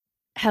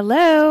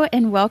Hello,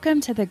 and welcome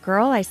to the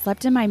Girl I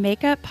Slept in My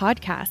Makeup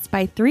podcast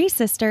by three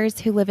sisters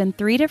who live in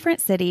three different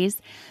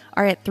cities,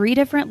 are at three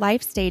different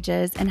life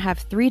stages, and have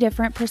three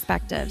different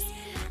perspectives.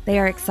 They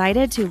are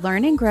excited to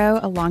learn and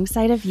grow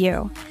alongside of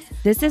you.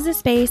 This is a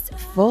space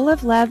full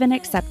of love and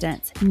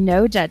acceptance,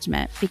 no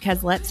judgment,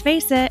 because let's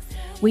face it,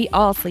 we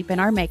all sleep in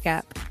our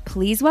makeup.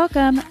 Please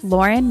welcome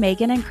Lauren,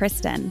 Megan, and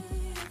Kristen.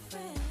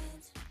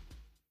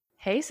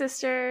 Hey,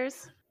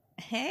 sisters.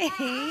 Hey.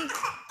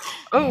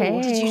 Oh,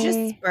 Hey. Did you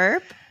just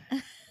burp?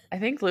 I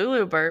think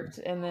Lulu burped,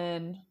 and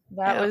then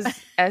that was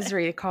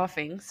Esri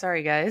coughing.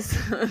 Sorry, guys.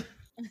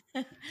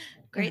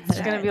 Great.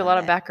 There's going to be a lot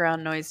of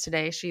background noise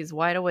today. She's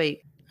wide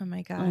awake. Oh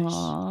my gosh.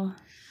 Aww.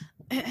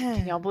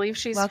 Can y'all believe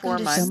she's Welcome 4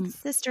 to months?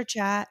 Sister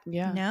Chat.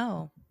 Yeah.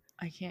 No.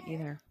 I can't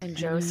either. And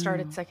Joe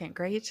started second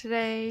grade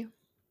today.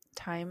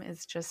 Time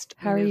is just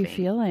How are you moving.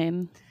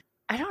 feeling?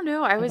 I don't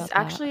know. I was about that?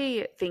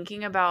 actually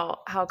thinking about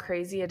how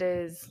crazy it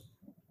is.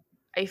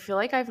 I feel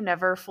like I've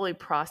never fully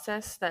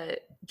processed that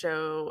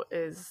Joe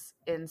is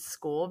in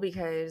school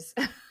because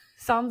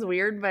sounds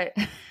weird, but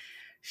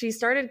she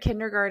started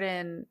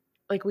kindergarten.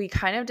 Like we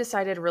kind of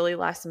decided really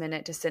last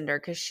minute to send her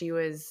because she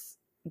was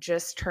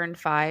just turned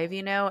 5,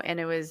 and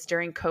it was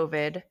during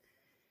COVID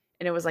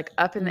and it was like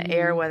up in the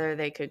air whether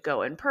they could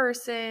go in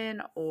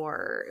person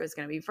or it was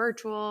going to be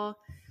virtual.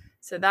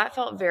 So that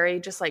felt very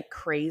just like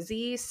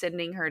crazy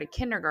sending her to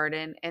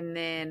kindergarten. And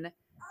then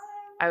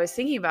I was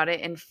thinking about it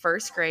in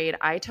first grade.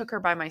 I took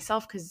her by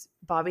myself because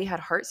Bobby had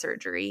heart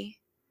surgery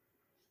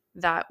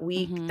that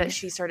week that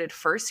she started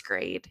first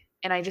grade.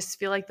 And I just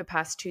feel like the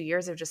past 2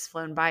 years have just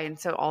flown by. And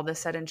so all of a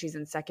sudden she's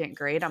in second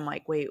grade. I'm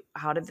like, wait,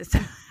 how did this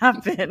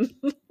happen?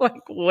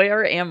 Like,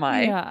 where am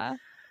I? Yeah.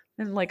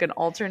 In like an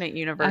alternate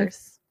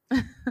universe.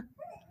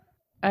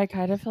 I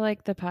kind of feel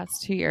like the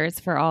past 2 years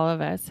for all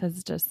of us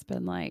has just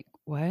been like,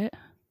 what?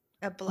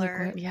 A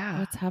blur. Like, Yeah.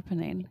 What's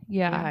happening?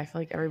 Yeah, I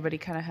feel like everybody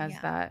kind of has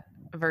Yeah. that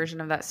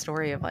version of that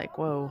story of like,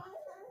 whoa,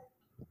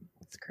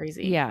 it's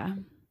crazy. Yeah.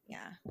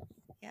 Yeah.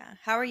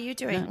 How are you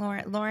doing,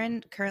 Lauren?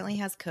 Lauren currently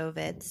has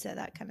COVID, so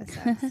that kind of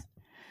sucks.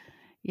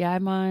 Yeah,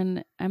 I'm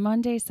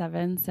on day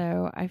 7,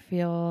 so I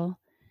feel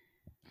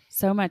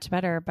so much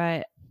better,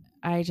 but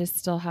I just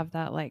still have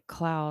that like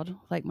cloud,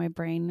 like my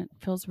brain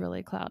feels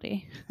really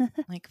cloudy.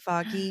 Like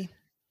foggy.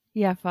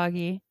 Yeah,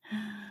 foggy.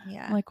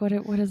 Yeah. Like what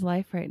is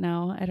life right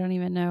now? I don't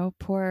even know.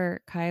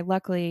 Poor Kai.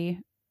 Luckily,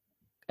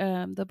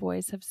 the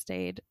boys have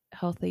stayed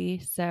healthy,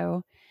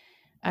 so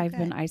I've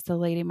been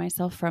isolating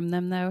myself from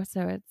them though,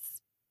 so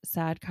it's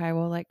sad. Kai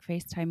will like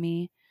FaceTime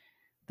me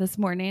this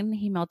morning.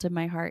 He melted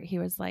my heart. He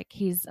was like,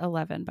 he's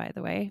 11, by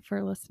the way,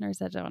 for listeners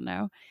that don't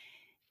know.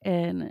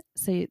 And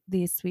so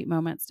these sweet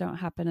moments don't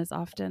happen as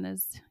often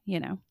as,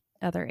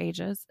 other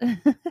ages.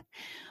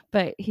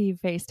 But he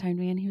FaceTimed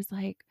me and he was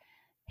like,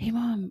 hey,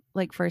 Mom,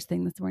 like first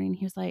thing this morning,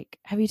 he was like,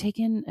 have you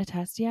taken a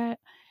test yet?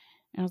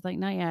 And I was like,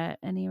 not yet.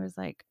 And he was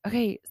like,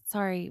 okay,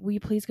 sorry, will you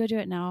please go do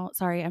it now?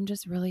 Sorry, I'm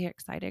just really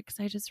excited because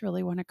I just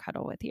really want to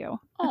cuddle with you.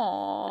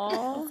 Aww.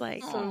 I was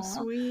like, so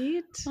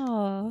sweet.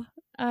 Oh,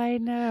 I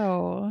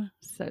know.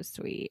 So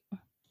sweet.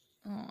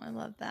 Oh, I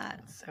love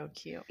that. So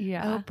cute.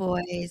 Yeah. Oh,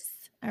 boys.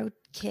 Oh,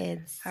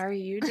 kids. How are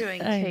you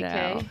doing, I KK?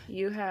 know.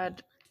 You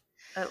had,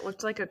 it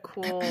looked like a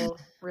cool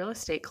real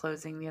estate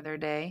closing the other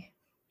day.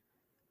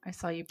 I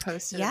saw you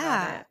posted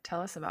about it.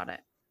 Tell us about it.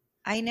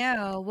 I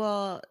know.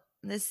 Well,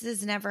 this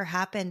has never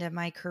happened in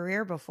my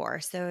career before,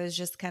 so it was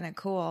just kind of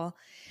cool.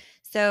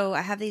 So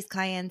I have these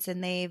clients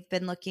and they've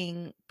been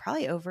looking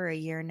probably over a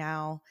year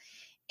now.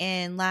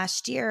 And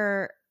last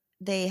year,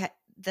 the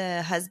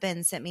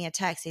husband sent me a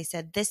text. He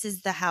said, "This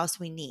is the house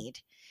we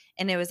need."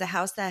 And it was a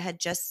house that had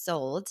just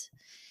sold.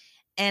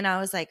 And I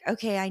was like,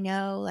 okay, I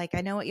know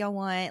what y'all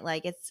want.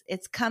 Like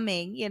it's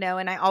coming,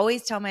 And I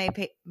always tell my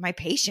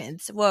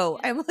patients, whoa,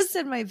 I almost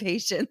said my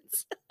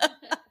patients.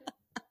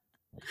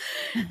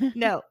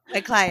 No,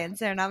 my clients,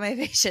 they're not my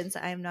patients.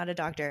 I am not a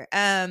doctor.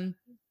 I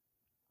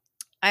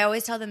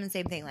always tell them the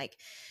same thing. Like,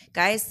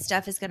 guys,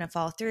 stuff is going to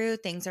fall through.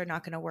 Things are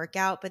not going to work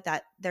out, but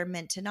that they're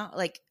meant to not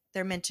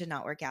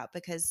work out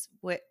because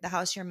what the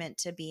house you're meant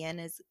to be in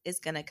is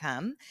going to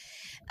come.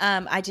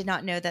 I did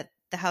not know that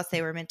the house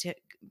they were meant to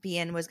be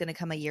in was going to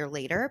come a year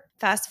later.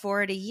 Fast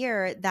forward a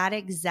year, that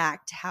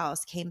exact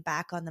house came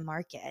back on the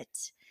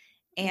market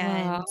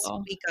and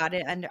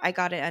I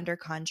got it under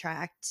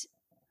contract.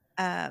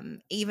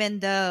 Even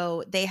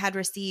though they had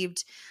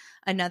received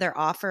another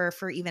offer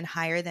for even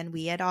higher than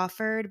we had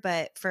offered,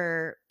 but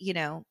for,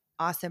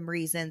 awesome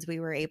reasons, we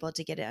were able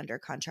to get it under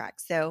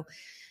contract. So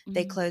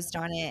they closed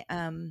on it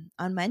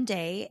on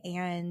Monday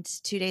and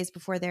 2 days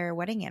before their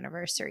wedding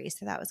anniversary.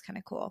 So that was kind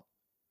of cool.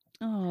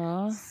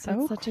 Oh,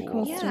 that's such a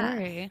cool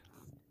story.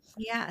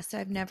 Yeah. So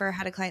I've never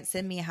had a client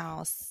send me a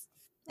house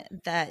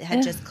that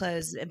had just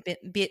closed and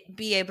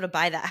be able to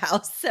buy that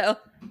house. So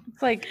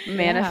it's like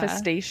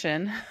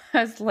manifestation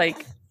as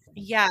like.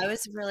 Yeah, it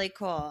was really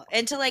cool.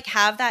 And to like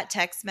have that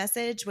text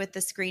message with the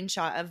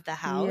screenshot of the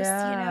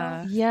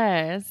house,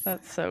 Yes.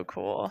 That's so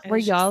cool. Were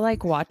y'all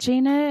like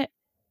watching it?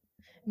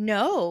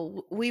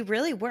 No, we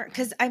really weren't.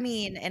 Because I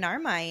mean, in our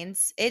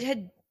minds, it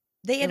had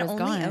they had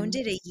only owned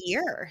it a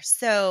year.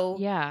 So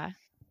yeah,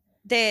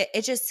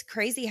 it's just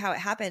crazy how it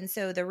happened.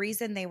 So the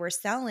reason they were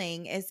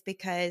selling is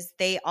because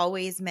they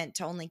always meant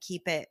to only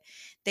keep it.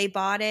 They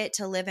bought it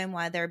to live in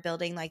while they're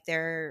building like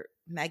their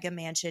mega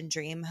mansion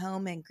dream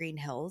home in Green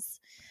Hills,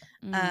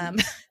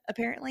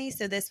 apparently.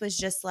 So this was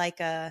just like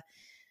a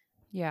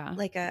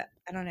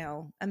I don't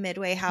know, a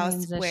midway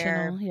house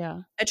where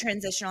a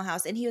transitional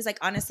house. And he was like,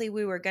 honestly,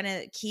 we were going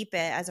to keep it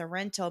as a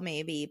rental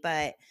maybe,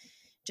 but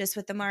just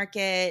with the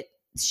market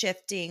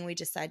shifting, we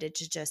decided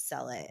to just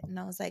sell it. And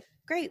I was like,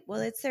 great.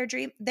 Well, it's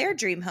their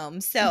dream home.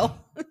 So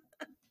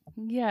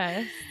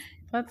yes,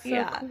 that's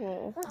so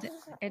cool.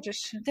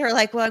 They were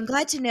like, well, I'm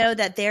glad to know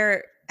that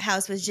their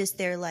house was just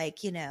their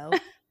like, you know,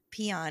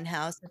 peon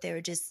house that they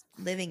were just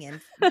living in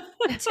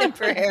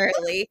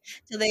temporarily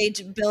till they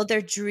build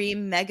their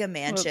dream mega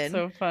mansion.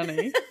 That's so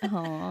funny.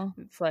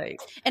 It's like,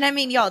 and I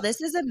mean, y'all,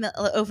 this is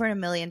over $1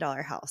 million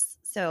house.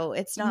 So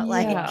it's not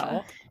like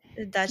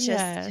that's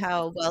just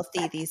how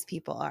wealthy these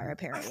people are,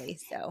 apparently.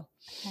 So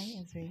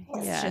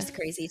it's just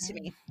crazy to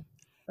me.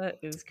 That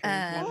is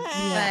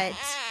crazy.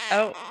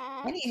 But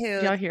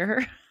anywho, y'all hear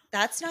her?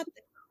 That's not.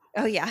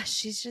 Oh yeah,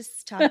 she's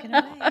just talking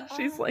away.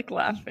 She's like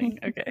laughing.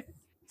 Okay,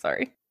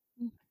 sorry.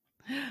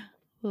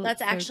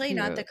 That's actually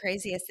not the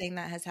craziest thing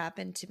that has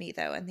happened to me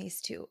though in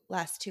these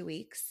last 2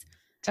 weeks.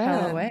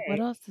 What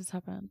else has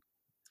happened?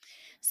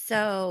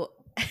 So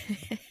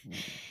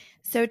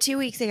 2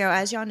 weeks ago,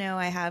 as y'all know,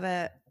 I have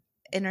a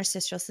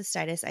interstitial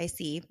cystitis,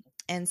 IC,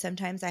 and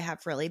sometimes I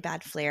have really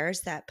bad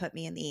flares that put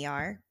me in the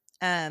ER.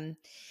 And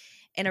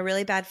a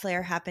really bad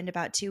flare happened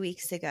about 2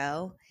 weeks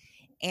ago.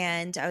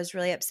 And I was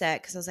really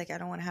upset because I was like, I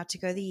don't want to have to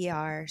go to the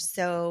ER.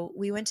 So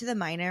we went to the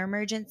minor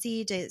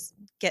emergency to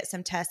get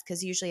some tests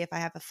because usually if I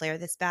have a flare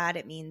this bad,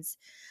 it means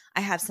I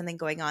have something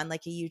going on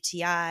like a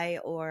UTI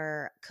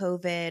or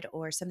COVID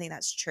or something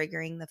that's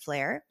triggering the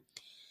flare.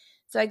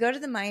 So I go to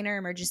the minor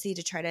emergency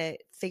to try to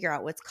figure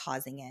out what's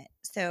causing it.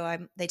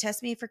 So they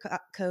test me for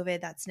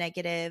COVID. That's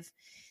negative.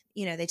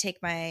 You know, they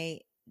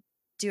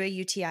do a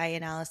UTI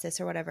analysis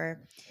or whatever.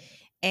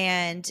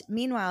 And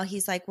meanwhile,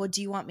 he's like, well, do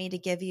you want me to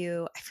give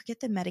you, I forget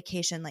the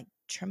medication, like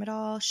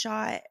Tramadol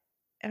shot?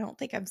 I don't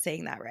think I'm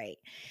saying that right.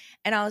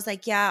 And I was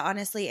like, yeah,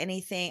 honestly,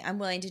 anything. I'm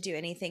willing to do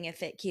anything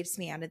if it keeps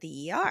me out of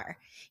the ER.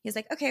 He's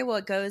like, okay, well,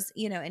 it goes,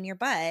 you know, in your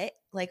butt,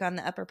 like on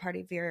the upper part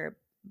of your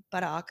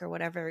buttock or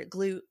whatever,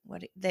 glute,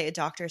 what the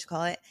doctors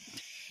call it.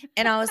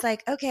 And I was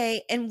like,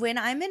 okay. And when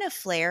I'm in a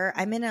flare,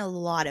 I'm in a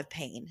lot of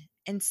pain.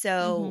 And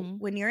so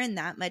when you're in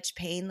that much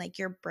pain, like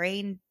your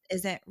brain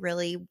isn't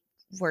really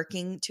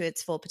working to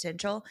its full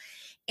potential.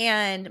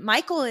 And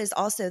Michael is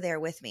also there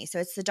with me. So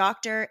it's the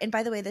doctor. And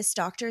by the way, this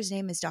doctor's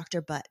name is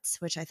Dr. Butts,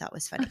 which I thought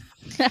was funny.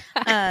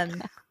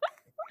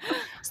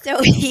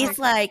 So he's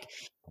like,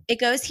 it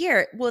goes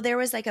here. Well, there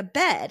was like a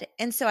bed.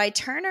 And so I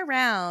turn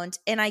around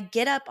and I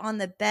get up on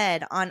the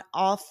bed on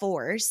all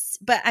fours,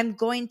 but I'm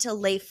going to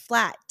lay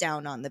flat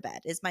down on the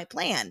bed is my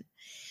plan.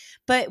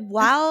 But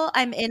while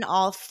I'm in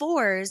all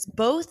fours,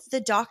 both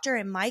the doctor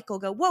and Michael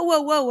go, whoa,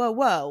 whoa, whoa, whoa,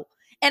 whoa.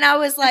 And I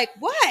was like,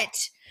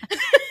 what?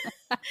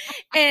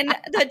 And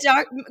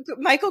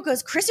Michael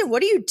goes, Kristen,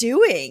 what are you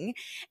doing?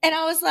 And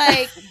I was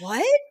like,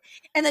 what?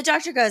 And the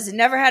doctor goes,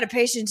 never had a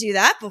patient do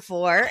that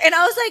before. And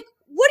I was like,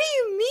 what do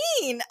you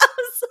mean? I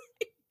was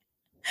like,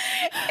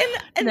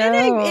 and then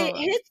it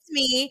hits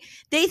me.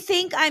 They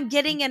think I'm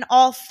getting in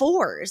all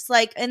fours,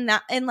 like in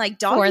like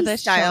doggy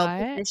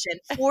style position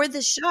for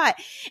the shot.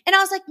 And I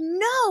was like,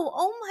 no,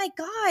 oh my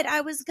God,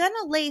 I was going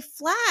to lay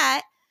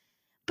flat.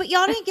 But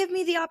y'all didn't give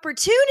me the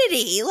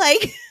opportunity.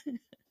 Like,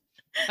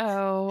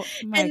 oh,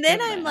 my and then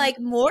goodness. I'm like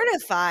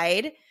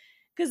mortified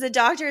because the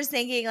doctor is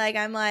thinking like,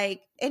 I'm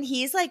like, and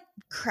he's like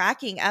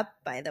cracking up,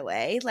 by the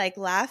way, like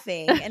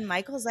laughing. And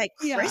Michael's like,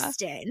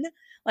 Kristen,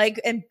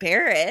 like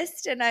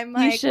embarrassed. And I'm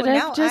like, you should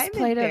have just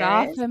played it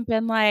off and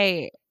been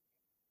like,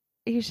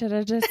 you should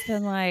have just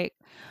been like,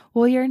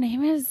 well, your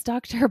name is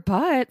Dr.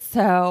 Butt.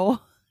 So,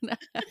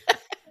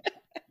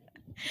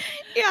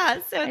 yeah.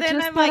 So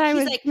then I'm like,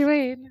 he's like,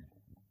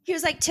 he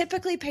was like,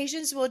 typically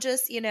patients will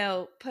just, you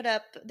know, put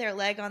up their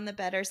leg on the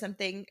bed or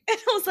something. And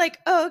I was like,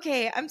 oh,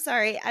 okay, I'm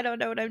sorry. I don't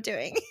know what I'm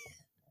doing.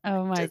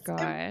 Oh my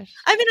gosh.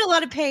 I'm in a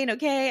lot of pain.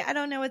 Okay. I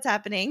don't know what's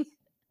happening.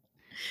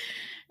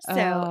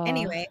 So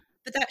anyway,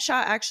 but that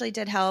shot actually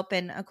did help.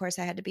 And of course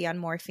I had to be on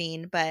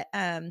morphine, but,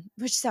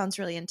 which sounds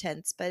really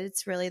intense, but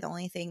it's really the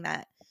only thing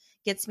that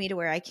gets me to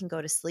where I can go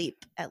to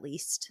sleep at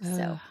least.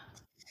 So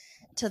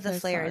till the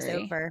flare is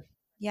over.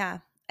 Yeah.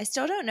 I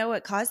still don't know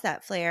what caused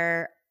that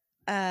flare.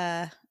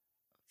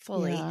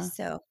 Fully.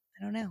 So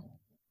I don't know.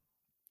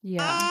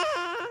 Yeah.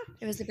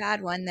 It was a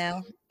bad one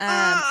though.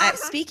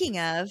 Speaking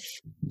of,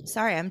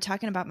 sorry, I'm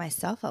talking about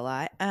myself a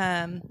lot.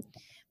 But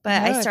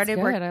I started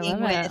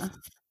working with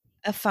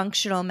a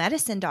functional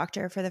medicine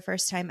doctor for the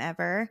first time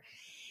ever.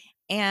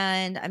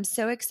 And I'm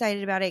so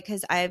excited about it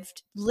because I've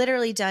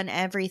literally done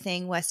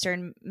everything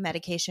Western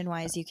medication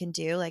wise you can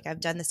do. Like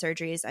I've done the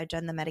surgeries, I've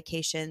done the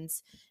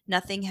medications,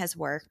 nothing has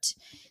worked.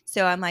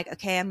 So I'm like,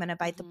 okay, I'm going to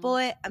bite the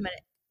bullet. I'm going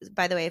to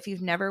by the way, if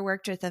you've never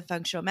worked with a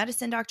functional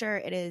medicine doctor,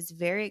 it is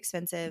very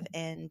expensive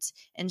and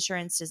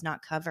insurance does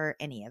not cover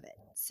any of it.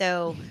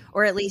 So,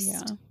 or at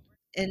least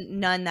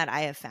none that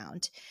I have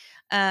found.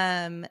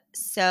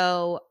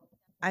 So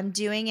I'm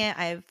doing it.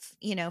 I've,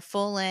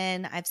 full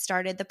in, I've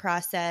started the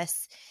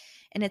process,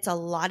 and it's a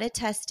lot of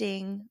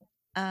testing,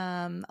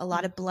 a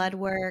lot of blood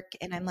work,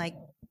 and I'm like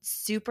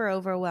super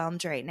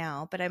overwhelmed right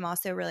now, but I'm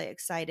also really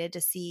excited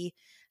to see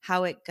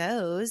how it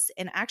goes.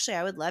 And actually,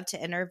 I would love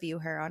to interview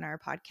her on our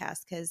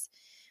podcast because,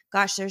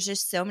 gosh, there's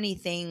just so many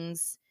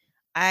things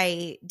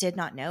I did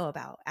not know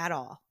about at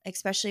all,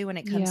 especially when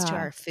it comes to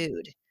our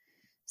food.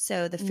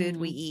 So the food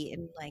we eat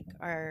and like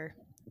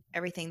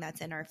everything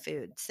that's in our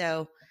food.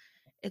 So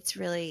it's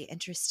really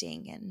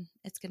interesting, and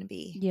it's going to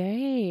be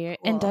yay.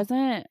 Cool. And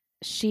doesn't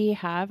she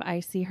have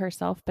IC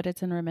herself, but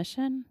it's in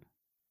remission?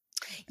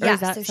 Or yeah, is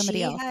that so somebody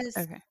she else? has.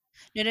 Okay.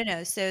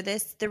 No. So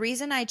the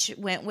reason I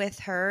went with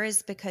her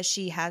is because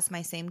she has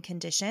my same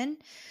condition.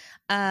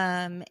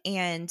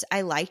 And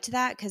I liked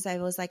that because I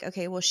was like,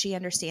 okay, well, she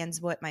understands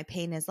what my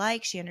pain is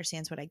like. She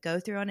understands what I go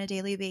through on a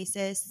daily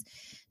basis.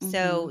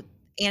 So,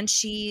 and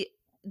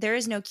there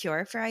is no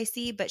cure for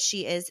IC, but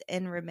she is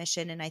in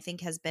remission, and I think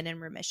has been in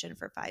remission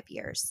for 5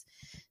 years.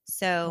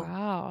 So,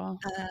 wow,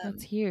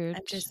 that's huge.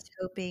 I'm just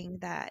hoping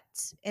that,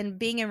 and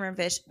being in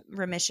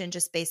remission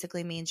just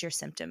basically means you're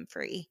symptom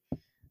free.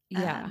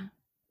 Yeah.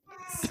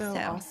 So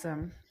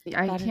awesome.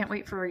 I can't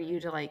wait for you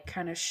to like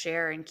kind of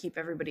share and keep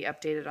everybody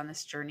updated on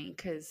this journey,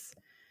 because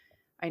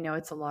I know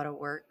it's a lot of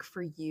work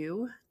for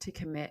you to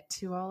commit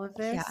to all of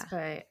this,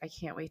 but I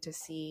can't wait to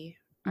see.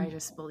 I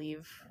just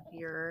believe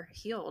you're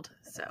healed.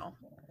 So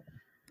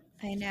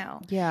I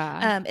know.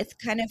 Yeah. It's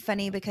kind of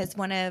funny because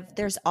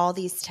there's all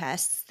these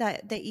tests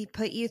that you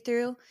put you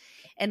through.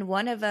 And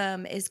one of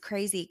them is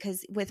crazy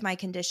because with my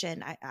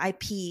condition, I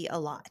pee a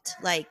lot.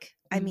 Like,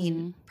 I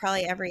mean,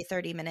 probably every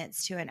 30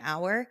 minutes to an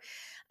hour.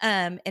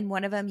 And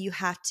one of them, you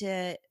have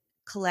to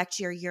collect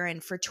your urine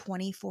for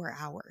 24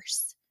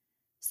 hours.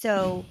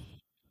 So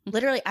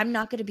literally, I'm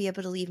not going to be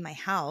able to leave my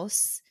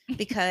house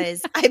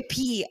because I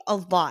pee a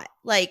lot,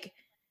 like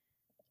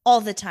all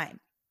the time.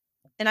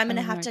 And I'm going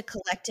to have to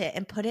collect it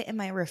and put it in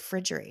my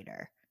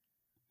refrigerator.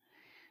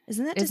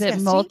 Isn't that disgusting?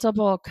 Is it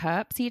multiple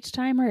cups each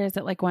time, or is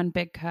it like one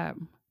big cup?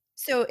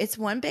 So it's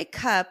one big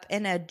cup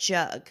and a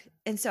jug.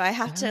 And so I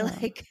have to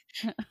like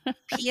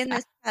pee in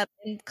this cup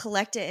and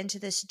collect it into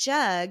this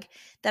jug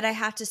that I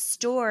have to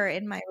store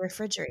in my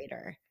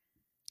refrigerator.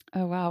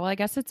 Oh, wow. Well, I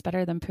guess it's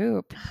better than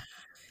poop.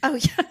 Oh,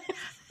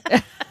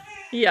 yeah.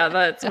 Yeah,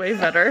 that's way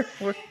better.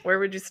 Where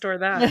would you store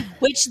that?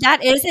 Which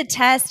that is a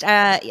test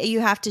you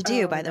have to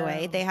do, by the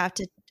way. They have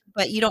to,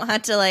 but you don't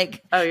have to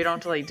like. Oh, you don't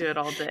have to like do it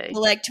all day.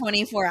 Like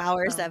 24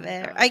 hours of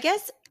it. God. I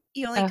guess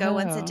you only go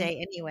once a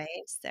day anyway,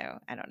 so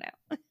I don't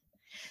know.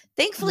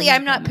 Thankfully,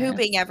 I'm not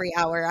pooping every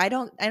hour. I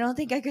don't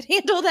think I could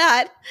handle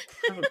that.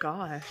 Oh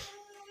gosh.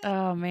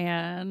 Oh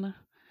man.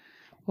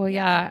 Well,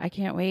 yeah, I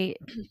can't wait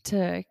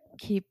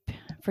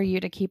for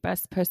you to keep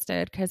us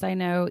posted, because I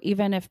know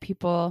even if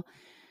people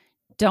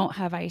don't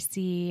have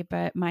IC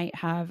but might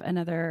have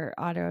another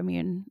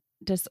autoimmune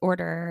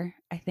disorder,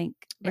 I think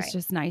it's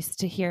just nice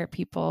to hear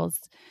people's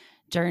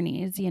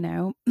journeys,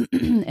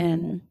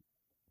 and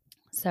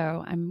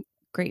so I'm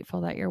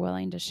grateful that you're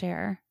willing to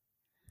share.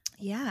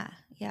 Yeah,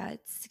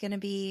 it's gonna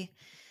be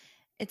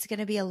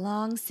a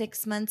long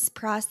 6 months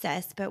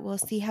process, but we'll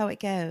see how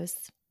it goes.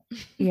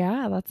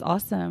 Yeah, that's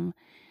awesome.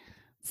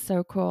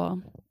 So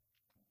cool.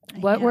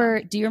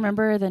 Do you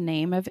remember the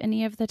name of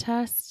any of the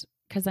tests?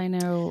 Because I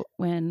know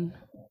when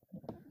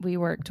we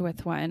worked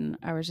with one,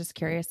 I was just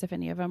curious if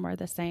any of them were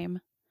the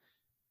same.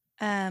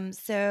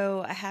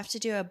 So I have to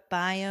do a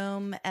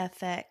Biome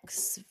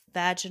FX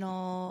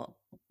vaginal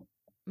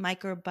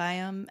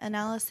microbiome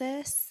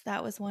analysis.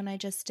 That was one I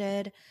just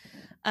did.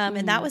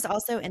 And that was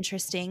also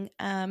interesting.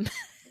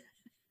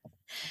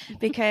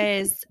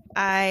 Because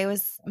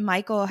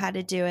Michael had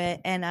to do it.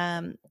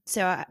 And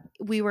so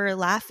we were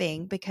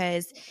laughing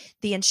because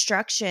the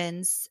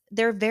instructions,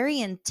 they're very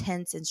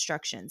intense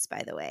instructions,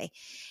 by the way.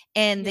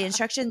 And the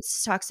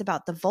instructions talks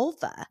about the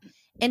vulva.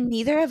 And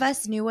neither of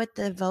us knew what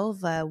the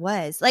vulva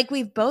was. Like,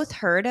 we've both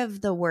heard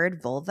of the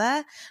word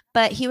vulva,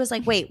 but he was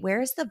like, wait,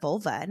 where's the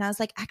vulva? And I was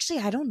like, actually,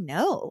 I don't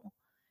know.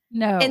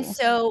 No. And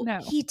so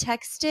he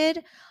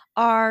texted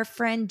our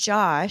friend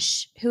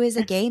Josh, who is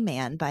a gay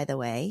man, by the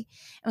way,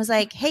 and was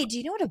like, hey, do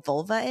you know what a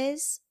vulva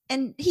is?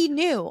 And he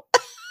knew.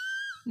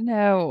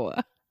 No.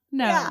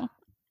 Yeah.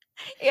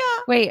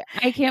 Wait,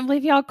 I can't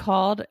believe y'all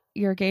called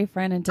your gay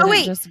friend and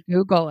didn't just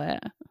Google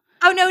it.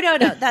 Oh, no.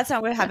 That's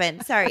not what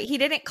happened. Sorry. He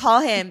didn't call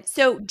him.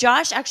 So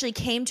Josh actually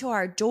came to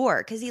our door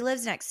because he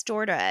lives next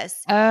door to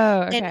us.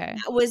 Oh, okay. And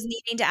was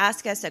needing to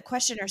ask us a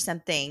question or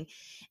something.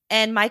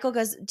 And Michael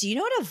goes, do you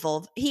know what a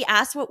vulva? He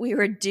asked what we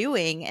were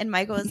doing. And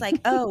Michael was like,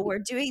 oh, we're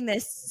doing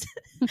this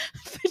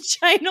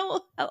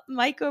vaginal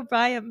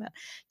microbiome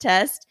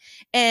test.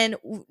 And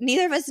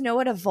neither of us know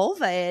what a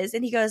vulva is.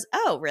 And he goes,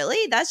 oh,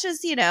 really? That's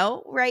just,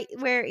 right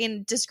where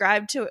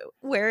described to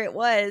where it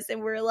was.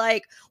 And we're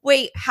like,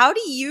 wait, how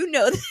do you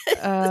know this?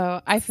 Oh,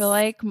 I feel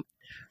like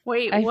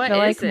Wait, I what feel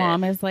like is it?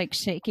 Mom is like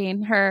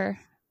shaking her.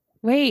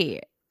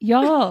 Wait,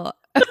 y'all.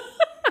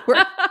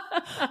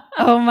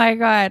 Oh my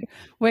God.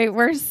 Wait,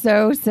 we're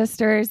so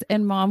sisters,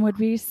 and Mom would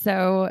be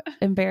so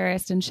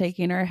embarrassed and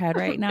shaking her head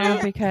right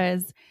now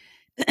because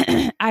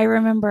I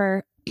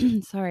remember,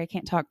 sorry, I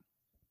can't talk.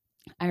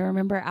 I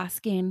remember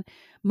asking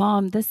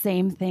Mom the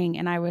same thing,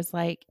 and I was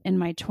like in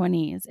my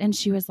 20s, and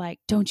she was like,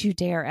 "Don't you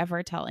dare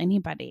ever tell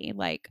anybody.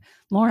 Like,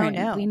 Lauren,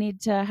 no. we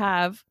need to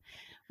have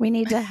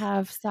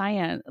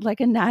science, like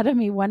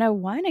Anatomy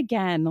 101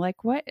 again.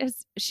 Like, what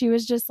is?" She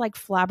was just like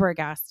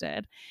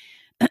flabbergasted.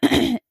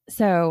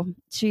 So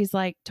she's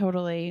like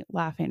totally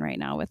laughing right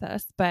now with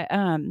us, but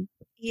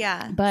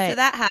yeah, so but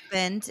that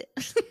happened.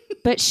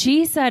 but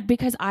she said,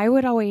 because I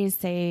would always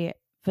say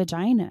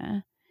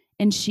vagina,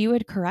 and she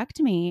would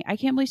correct me. I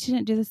can't believe she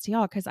didn't do this to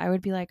y'all, because I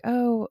would be like,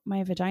 "Oh,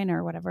 my vagina,"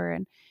 or whatever,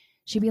 and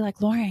she'd be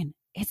like, "Lauren,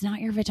 it's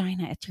not your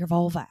vagina, it's your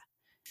vulva."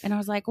 And I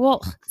was like,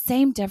 "Well,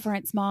 same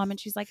difference, Mom." And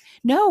she's like,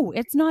 "No,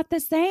 it's not the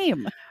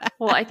same."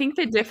 Well, I think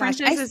the difference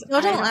I is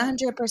still don't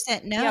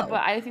 100% know. Yeah,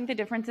 but I think the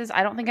difference is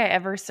I don't think I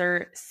ever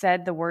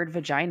said the word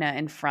vagina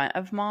in front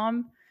of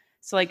Mom.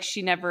 So like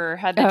she never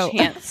had the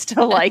chance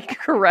to like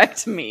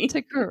correct me.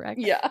 To correct.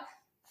 Yeah.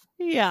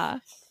 Yeah.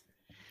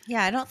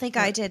 Yeah, I don't think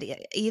I did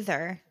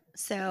either.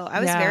 So I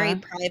was very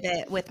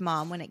private with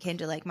Mom when it came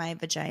to like my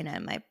vagina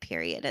and my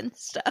period and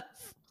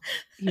stuff.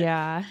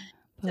 Yeah.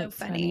 So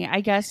funny.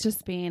 I guess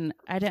just being,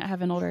 I didn't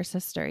have an older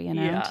sister, you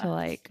know, to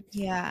like.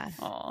 Yeah.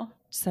 Aw.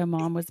 So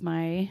Mom was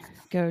my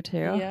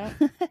go-to. Yeah.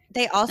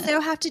 They also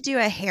have to do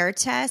a hair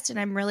test, and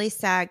I'm really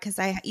sad because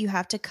you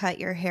have to cut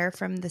your hair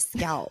from the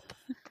scalp.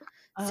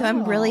 So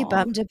I'm really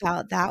bummed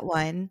about that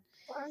one.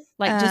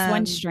 Like just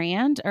one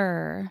strand,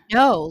 or?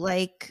 No,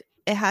 like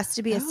it has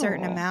to be a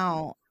certain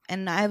amount.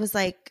 And I was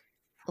like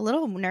a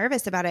little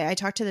nervous about it. I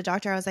talked to the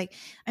doctor. I was like,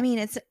 I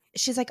mean,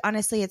 she's like,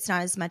 honestly, it's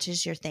not as much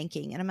as you're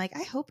thinking. And I'm like,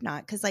 I hope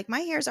not. Cause like my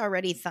hair's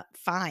already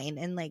fine.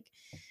 And like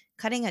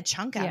cutting a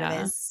chunk out of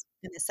it is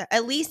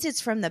at least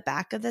it's from the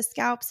back of the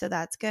scalp. So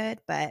that's good.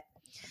 But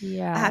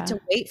I have to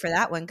wait for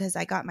that one because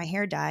I got my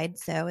hair dyed.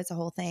 So it's a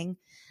whole thing.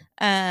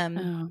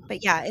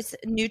 But yeah, it's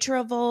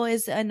Nutravol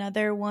is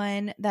another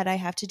one that I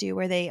have to do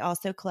where they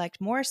also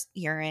collect more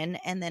urine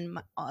and then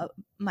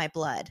my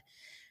blood.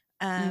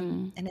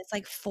 And it's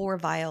like 4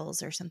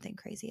 vials or something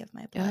crazy of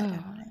my blood. I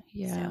don't know.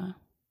 Yeah. So.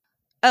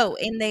 Oh,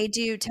 and they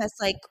do test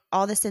like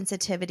all the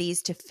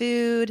sensitivities to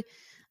food.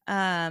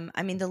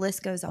 I mean, the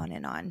list goes on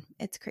and on.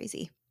 It's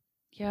crazy.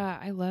 Yeah,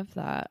 I love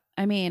that.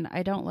 I mean,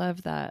 I don't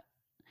love that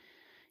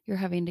you're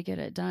having to get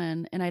it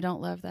done, and I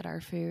don't love that our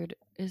food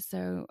is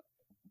so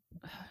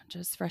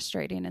just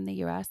frustrating in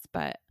the US,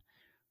 but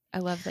I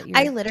love that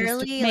you're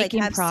literally just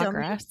making have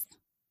progress.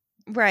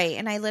 Right.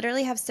 And I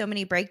literally have so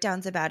many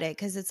breakdowns about it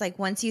because it's like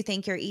once you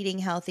think you're eating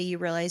healthy, you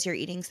realize you're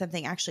eating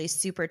something actually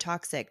super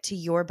toxic to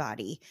your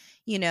body,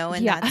 you know?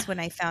 And that's when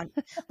I found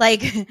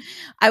like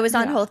I was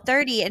on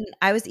Whole30 and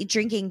I was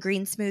drinking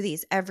green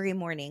smoothies every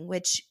morning,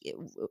 which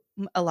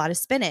a lot of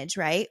spinach,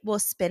 right? Well,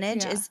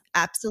 spinach is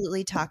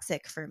absolutely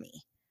toxic for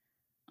me.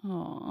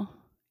 Oh,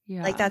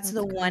 yeah. Like that's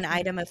the one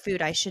item of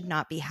food I should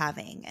not be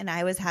having. And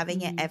I was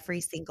having it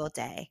every single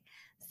day.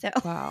 So,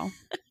 wow.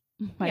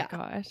 Oh my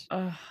gosh.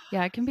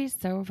 Yeah, it can be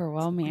so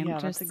overwhelming. Yeah,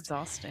 that's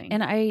exhausting.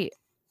 And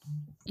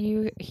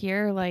you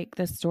hear like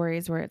the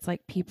stories where it's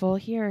like people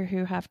here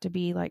who have to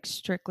be like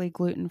strictly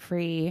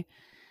gluten-free,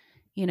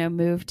 you know,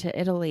 move to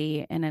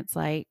Italy, and it's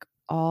like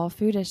all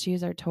food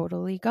issues are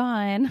totally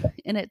gone.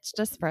 And it's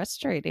just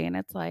frustrating.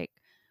 It's like,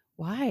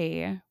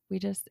 why?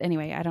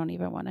 Anyway, I don't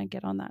even want to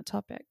get on that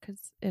topic because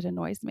it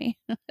annoys me.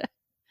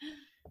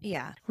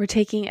 yeah. We're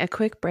taking a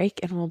quick break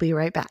and we'll be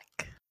right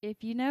back.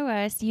 If you know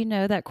us, you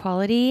know that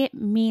quality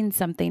means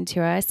something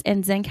to us,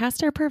 and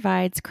Zencastr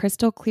provides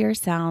crystal clear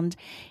sound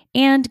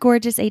and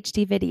gorgeous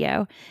HD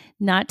video.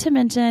 Not to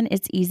mention,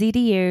 it's easy to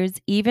use,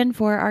 even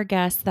for our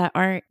guests that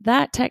aren't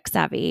that tech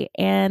savvy.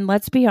 And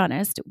let's be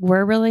honest,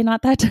 we're really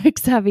not that tech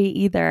savvy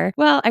either.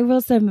 Well, I will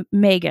say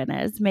Megan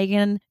is.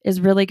 Megan is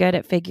really good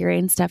at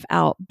figuring stuff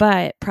out.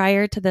 But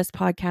prior to this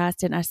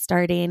podcast and us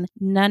starting,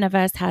 none of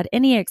us had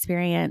any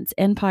experience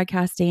in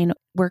podcasting.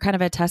 We're kind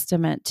of a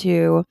testament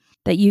to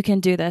that you can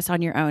do this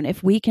on your own.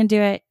 If we can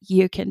do it,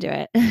 you can do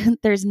it.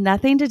 There's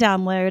nothing to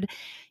download.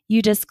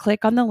 You just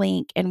click on the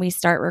link and we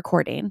start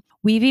recording.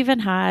 We've even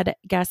had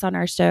guests on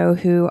our show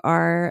who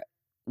are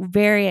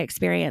very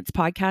experienced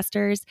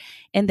podcasters,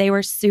 and they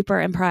were super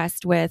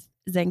impressed with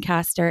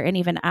Zencastr and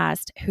even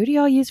asked, who do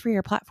y'all use for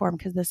your platform?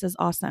 Because this is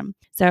awesome.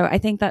 So I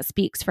think that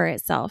speaks for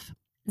itself.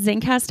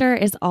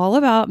 Zencastr is all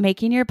about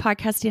making your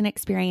podcasting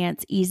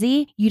experience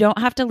easy. You don't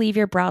have to leave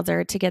your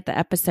browser to get the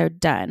episode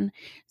done.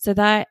 So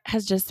that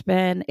has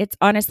it's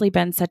honestly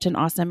been such an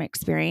awesome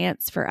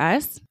experience for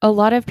us. A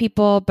lot of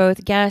people,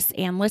 both guests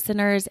and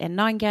listeners and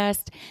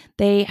non-guests,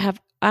 they have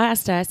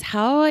asked us,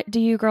 how do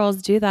you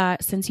girls do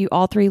that since you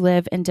all three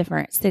live in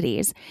different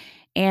cities?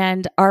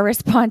 And our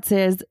response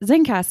is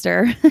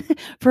Zencastr.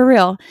 For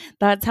real.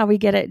 That's how we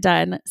get it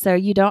done. So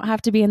you don't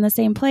have to be in the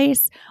same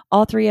place.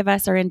 All three of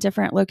us are in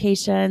different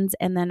locations,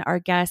 and then our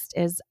guest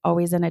is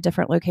always in a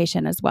different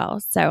location as well.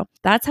 So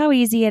that's how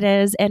easy it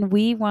is. And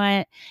we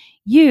want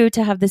you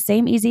to have the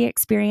same easy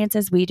experience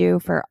as we do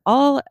for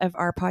all of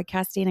our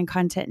podcasting and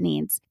content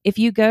needs. If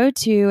you go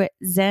to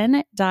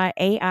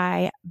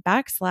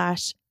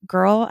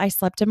zen.ai/Girl I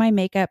Slept in My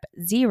Makeup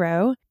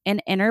 0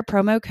 and enter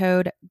promo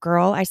code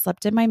Girl I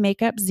Slept in My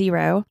Makeup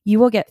 0, you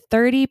will get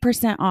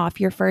 30% off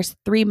your first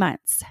 3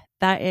 months.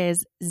 That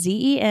is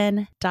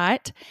zen.ai/Girl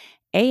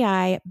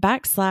I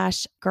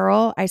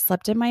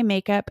Slept in My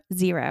Makeup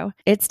 0.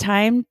 It's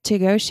time to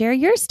go share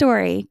your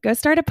story. Go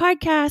start a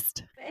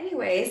podcast.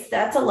 Anyways,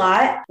 that's a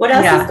lot. What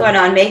else is going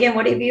on? Megan,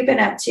 what have you been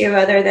up to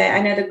other than,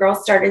 I know the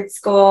girls started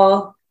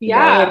school,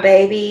 little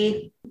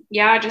baby.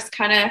 Yeah, just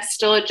kind of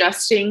still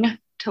adjusting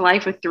to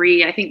life with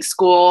 3. I think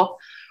school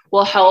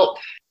will help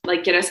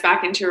like get us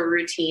back into a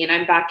routine.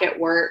 I'm back at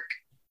work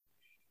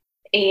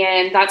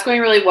and that's going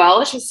really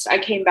well. It's just, I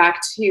came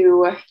back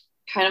to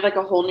kind of like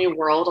a whole new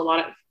world. A lot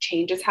of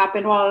changes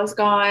happened while I was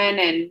gone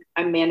and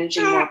I'm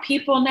managing more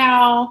people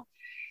now.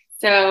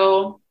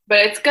 So,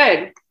 but it's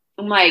good.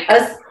 I'm like,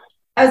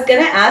 I was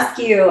going to ask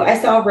you, I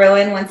saw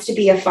Rowan wants to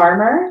be a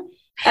farmer.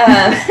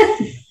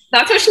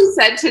 That's what she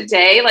said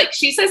today. Like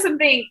she says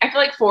something, I feel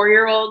like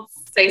 4-year-olds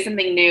say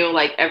something new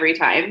like every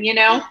time, you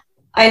know?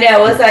 I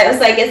know. I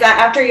was like, is that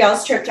after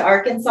y'all's trip to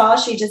Arkansas?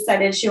 She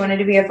decided she wanted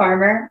to be a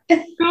farmer.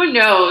 Who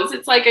knows?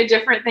 It's like a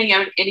different thing.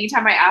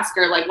 Anytime I ask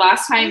her, like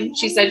last time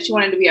she said she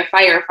wanted to be a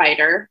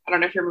firefighter. I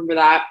don't know if you remember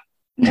that.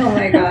 Oh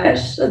my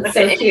gosh. That's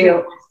so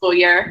cute. School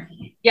year.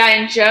 Yeah.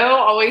 And Joe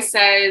always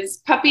says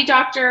puppy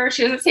doctor.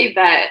 She doesn't say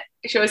vet.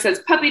 She always says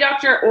puppy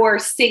doctor or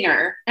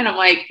singer. And I'm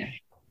like,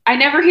 I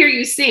never hear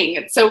you sing.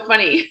 It's so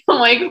funny. I'm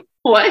like,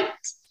 what?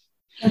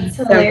 That's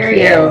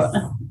hilarious.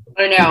 So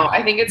I don't know.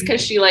 I think it's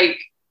because she like,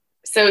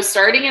 so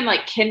starting in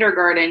like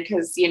kindergarten,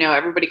 because, you know,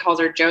 everybody calls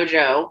her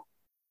JoJo.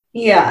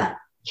 Yeah.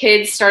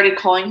 Kids started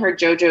calling her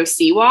JoJo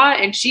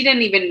Siwa and she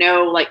didn't even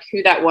know like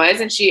who that was.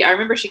 And I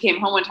remember she came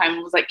home one time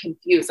and was like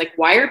confused. Like,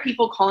 why are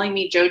people calling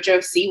me JoJo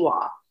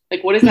Siwa?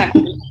 Like, what does that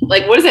mean?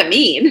 Like, what does that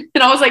mean?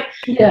 And I was like,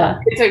 yeah,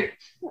 it's a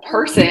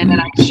person. And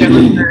I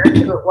showed her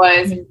who it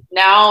was. And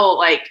now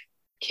like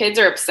kids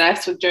are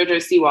obsessed with JoJo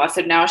Siwa.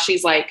 So now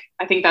she's like,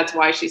 I think that's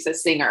why she's a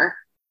singer.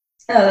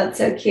 Oh, that's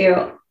so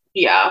cute.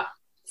 Yeah.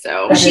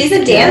 So well, she's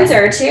a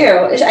dancer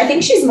too. I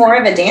think she's more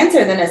of a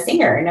dancer than a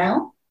singer,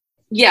 no?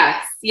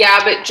 Yes. Yeah.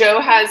 But Joe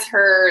has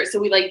her, so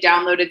we like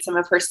downloaded some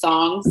of her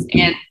songs.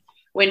 And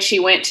when she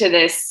went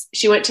to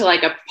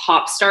like a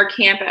pop star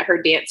camp at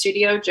her dance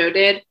studio, Joe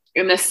did.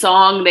 And the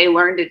song they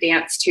learned to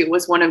dance to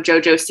was one of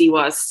JoJo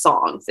Siwa's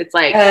songs. It's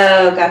like,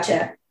 oh,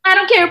 gotcha. I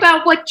don't care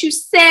about what you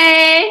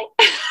say.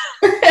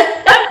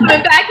 I'm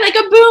coming back like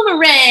a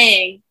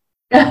boomerang.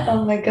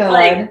 Oh my God.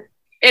 Like,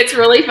 it's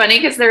really funny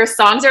because their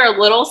songs are a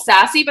little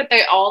sassy, but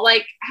they all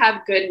like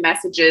have good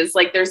messages.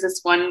 Like there's this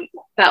one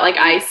that like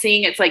I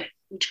sing. It's like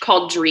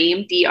called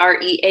Dream,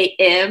 DREAM.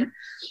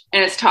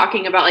 And it's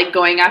talking about like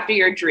going after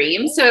your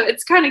dreams. So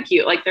it's kind of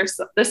cute. Like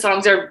the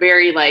songs are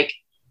very like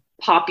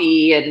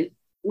poppy and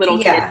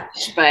little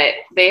kids, but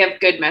they have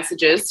good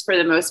messages for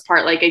the most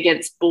part, like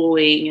against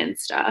bullying and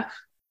stuff.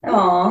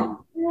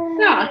 Oh,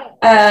 yeah.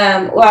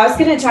 Well, I was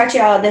going to talk to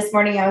y'all this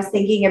morning. I was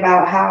thinking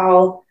about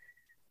how,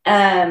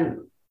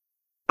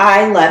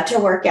 I love to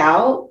work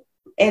out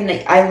and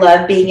I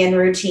love being in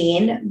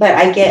routine, but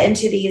I get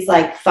into these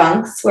like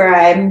funks where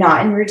I'm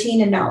not in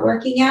routine and not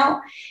working out.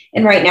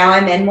 And right now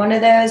I'm in one of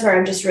those where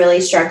I'm just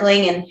really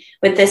struggling. And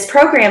with this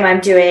program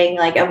I'm doing,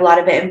 like a lot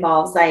of it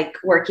involves like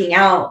working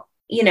out,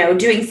 you know,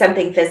 doing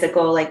something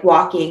physical, like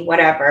walking,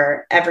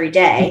 whatever, every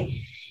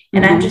day.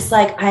 And I'm just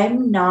like,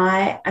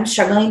 I'm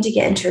struggling to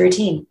get into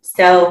routine.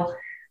 So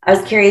I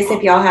was curious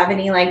if y'all have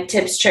any like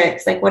tips,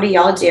 tricks, like what do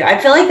y'all do? I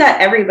feel like that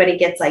everybody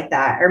gets like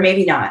that, or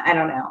maybe not. I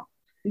don't know.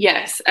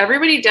 Yes,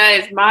 everybody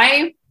does.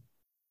 My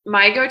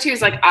go-to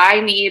is like,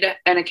 I need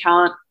an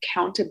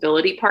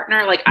accountability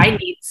partner. Like I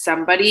need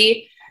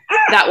somebody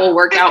that will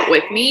work out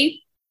with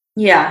me.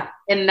 Yeah.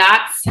 And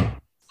that's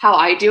how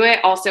I do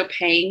it. Also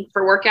paying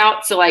for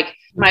workout. So like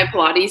my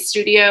Pilates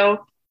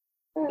studio,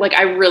 like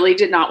I really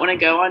did not want to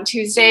go on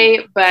Tuesday,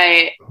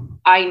 but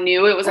I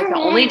knew it was like the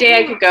only day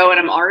I could go and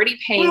I'm already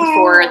paying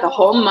for the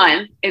whole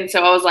month. And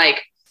so I was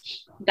like,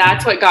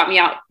 that's what got me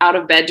out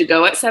of bed to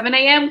go at 7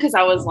 a.m. Cause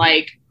I was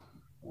like,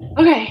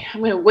 okay, I'm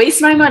going to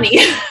waste my money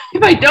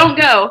if I don't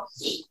go.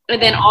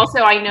 And then also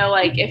I know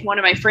like if one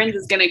of my friends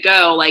is going to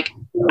go, like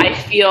I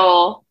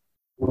feel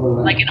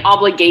like an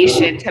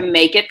obligation to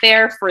make it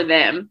there for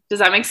them. Does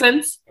that make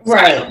sense? Right.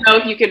 So I don't know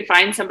if you can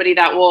find somebody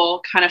that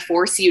will kind of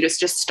force you to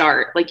just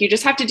start. Like you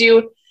just have to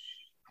do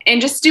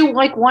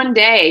like one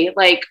day,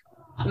 like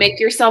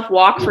make yourself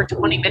walk for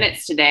 20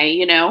 minutes today,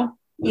 you know?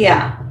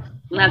 Yeah.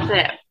 And that's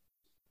it.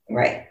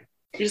 Right.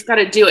 You just got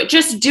to do it.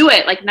 Just do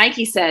it. Like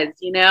Nike says,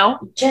 you know?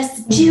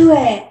 Just do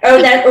it.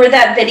 Oh,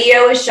 that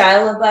video with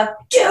Shia LaBeouf.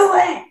 Do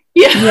it.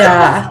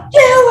 Yeah. Do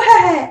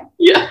it.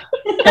 Yeah.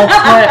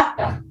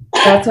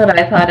 That's what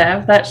I thought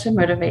of. That should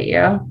motivate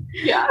you.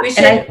 Yeah.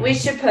 We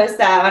should post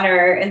that on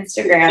our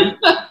Instagram.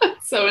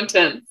 So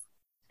intense.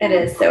 It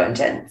is so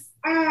intense.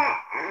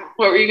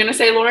 What were you going to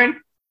say,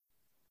 Lauren?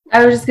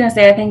 I was just going to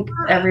say, I think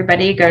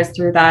everybody goes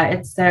through that.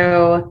 It's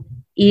so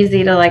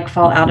easy to like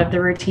fall out of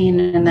the routine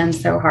and then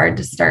so hard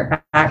to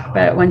start back.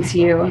 But once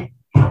you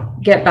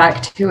get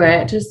back to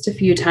it just a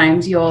few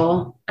times,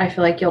 I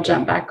feel like you'll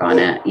jump back on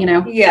it, you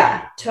know?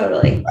 Yeah,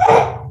 totally.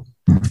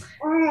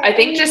 I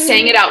think just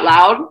saying it out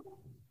loud.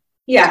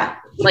 Yeah.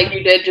 Like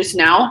you did just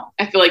now,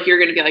 I feel like you're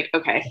going to be like,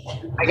 okay,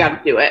 I got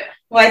to do it.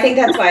 Well, I think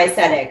that's why I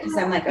said it. Cause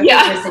I'm like, okay,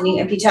 Kristen,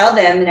 if you tell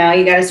them now,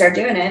 you got to start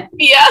doing it.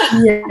 Yeah.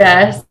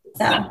 Yes.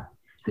 So.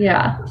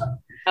 Yeah.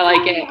 I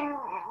like it.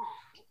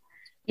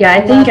 Yeah.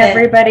 I think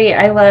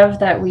I love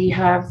that we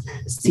have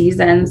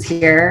seasons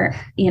here,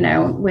 you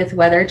know, with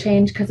weather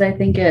change. Cause I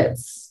think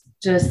it's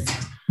just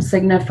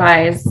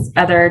signifies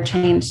other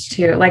change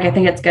too. Like, I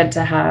think it's good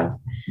to have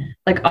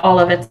like all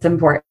of it's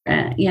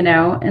important, you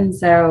know? And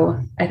so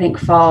I think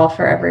fall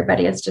for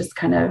everybody is just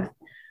kind of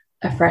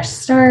a fresh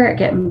start,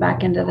 getting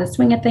back into the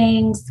swing of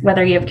things,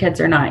 whether you have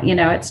kids or not, you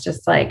know, it's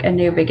just like a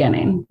new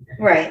beginning.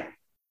 Right.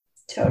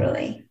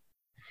 Totally.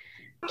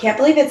 Can't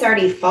believe it's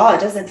already fall. It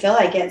doesn't feel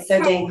like it's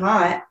so dang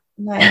hot.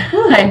 Like,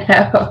 I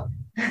know.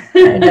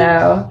 I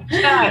know.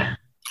 Yeah.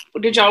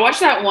 Did y'all watch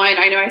that one?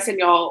 I know I sent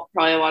y'all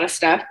probably a lot of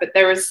stuff, but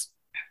there was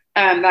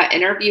that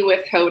interview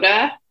with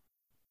Hoda.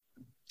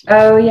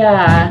 Oh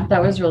yeah,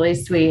 that was really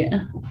sweet.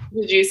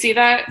 Did you see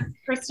that,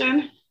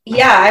 Kristen?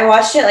 Yeah, I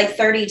watched it like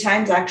 30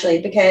 times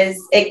actually because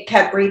it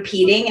kept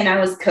repeating and I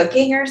was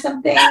cooking or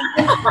something.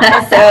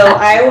 And so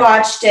I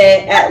watched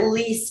it at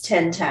least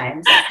 10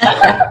 times.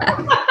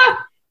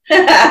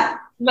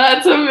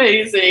 That's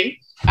amazing.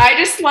 I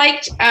just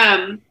liked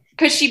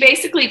because she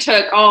basically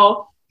took,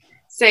 I'll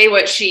say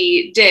what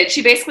she did.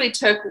 She basically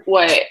took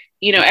what,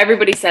 you know,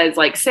 everybody says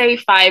like say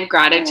 5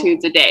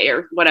 gratitudes a day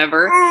or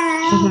whatever.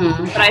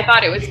 Mm-hmm. But I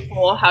thought it was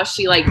cool how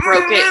she like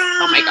broke it.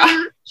 Oh my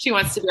God. She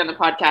wants to be on the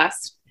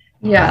podcast.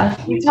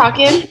 Yeah. You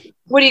talking?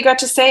 What do you got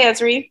to say,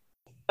 Esri?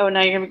 Oh,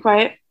 now you're gonna be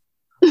quiet.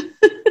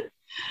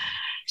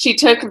 She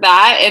took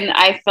that and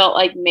I felt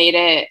like made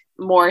it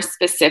more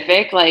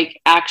specific, like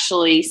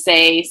actually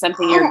say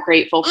something you're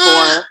grateful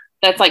for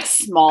that's like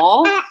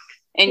small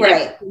and give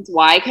reasons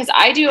why. Because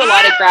I do a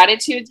lot of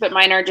gratitudes, but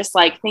mine are just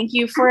like, thank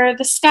you for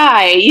the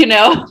sky, you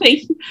know?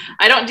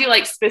 I don't do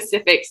like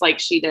specifics like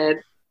she did.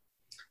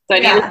 So I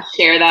need to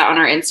share that on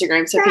our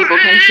Instagram so people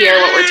can hear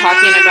what we're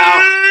talking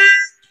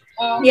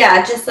about.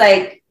 Yeah, just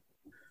like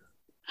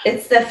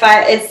it's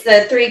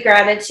the 3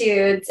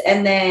 gratitudes,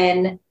 and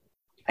then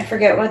I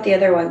forget what the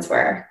other ones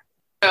were.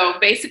 So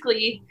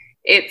basically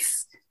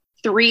it's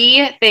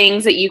 3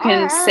 things that you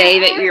can say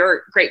that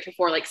you're grateful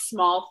for, like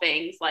small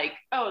things like,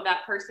 oh,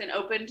 that person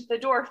opened the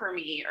door for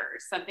me or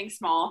something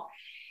small.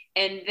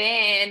 And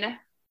then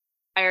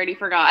I already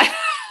forgot.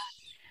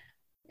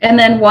 And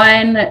then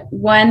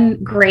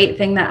one great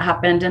thing that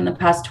happened in the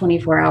past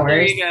 24 hours.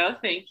 There you go.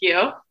 Thank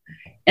you.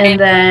 And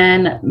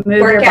then move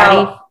your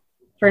body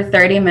for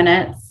 30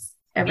 minutes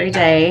every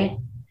day.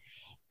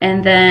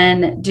 And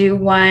then do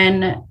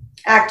one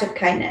act of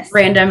kindness,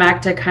 random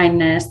act of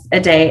kindness a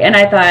day. And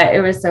I thought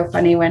it was so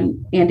funny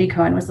when Andy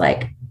Cohen was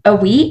like, a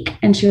week?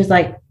 And she was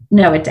like,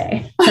 no, a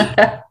day.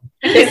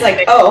 It's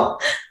like, oh,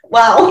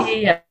 wow.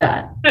 Yeah.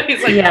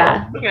 He's like,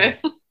 yeah. Oh, okay.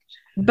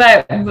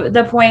 But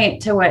the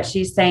point to what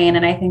she's saying,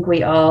 and I think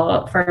we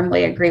all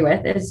firmly agree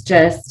with, is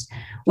just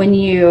when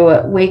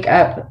you wake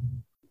up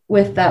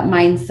with that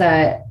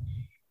mindset,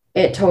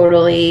 it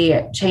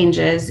totally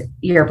changes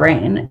your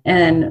brain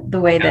and the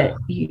way that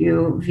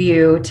you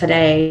view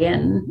today.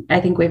 And I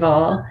think we've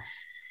all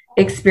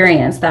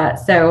experienced that.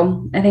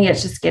 So I think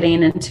it's just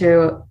getting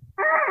into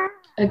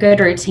a good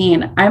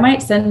routine. I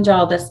might send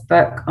y'all this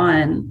book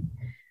on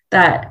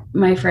that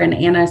my friend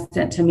Anna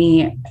sent to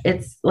me.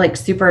 It's like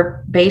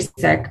super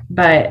basic,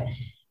 but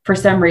for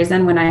some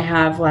reason, when I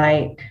have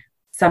like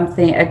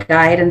a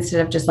guide instead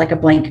of just like a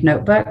blank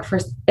notebook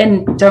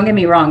and don't get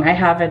me wrong, I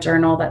have a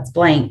journal that's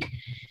blank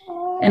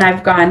and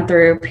I've gone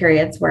through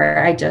periods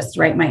where I just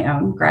write my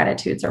own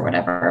gratitudes or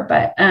whatever.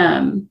 But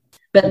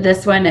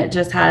this one, it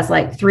just has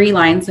like 3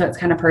 lines. So it's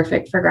kind of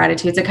perfect for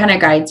gratitudes. It kind of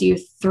guides you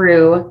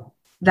through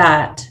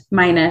that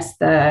minus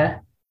the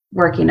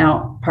working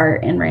out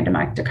part in random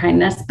act of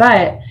kindness,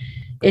 but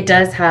it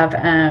does have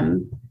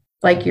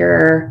like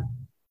your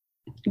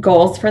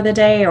goals for the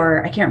day,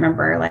 or I can't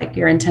remember, like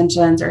your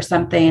intentions or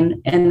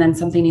something, and then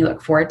something you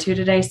look forward to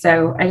today.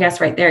 So I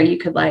guess right there you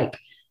could like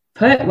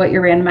put what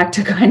your random act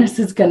of kindness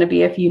is going to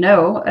be if you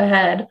know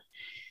ahead.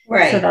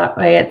 Right. So that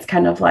way it's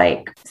kind of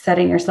like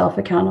setting yourself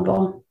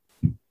accountable.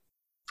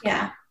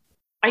 Yeah.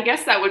 I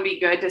guess that would be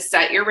good to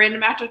set your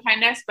random act of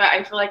kindness, but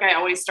I feel like I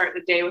always start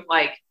the day with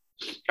like,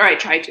 or I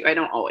try to, I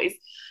don't always.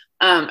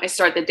 I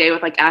start the day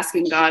with like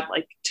asking God,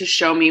 like to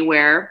show me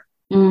where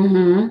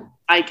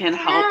I can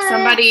help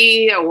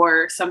somebody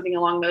or something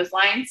along those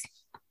lines.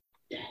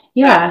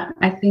 Yeah,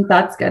 I think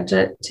that's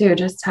good too.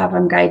 Just have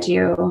them guide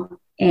you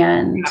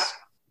and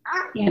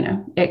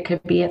it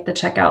could be at the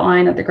checkout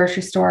line at the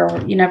grocery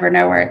store. You never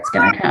know where it's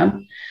going to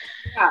come.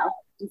 Yeah,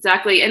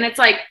 exactly. And it's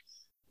like,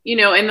 in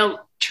the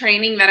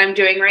training that I'm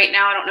doing right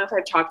now, I don't know if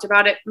I've talked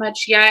about it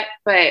much yet,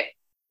 but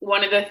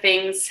one of the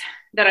things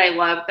that I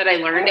love that I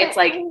learned, it's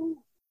like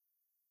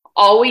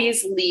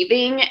always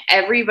leaving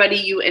everybody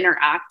you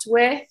interact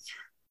with,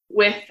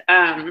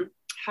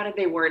 how did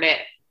they word it?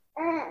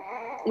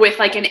 With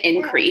like an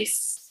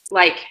increase,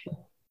 like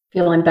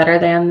feeling better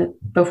than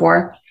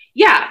before.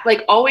 Yeah.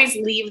 Like always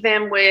leave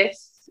them with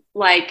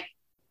like,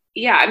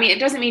 yeah, I mean, it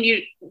doesn't mean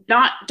you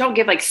don't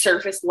give like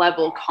surface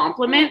level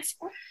compliments,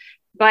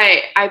 but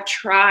I've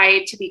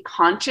tried to be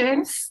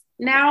conscious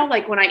now,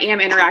 like when I am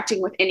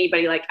interacting with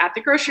anybody, like at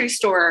the grocery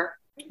store,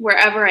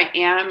 wherever I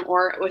am,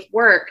 or with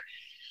work,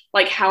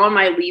 like, how am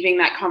I leaving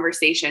that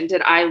conversation?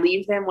 Did I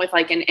leave them with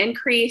like an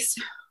increase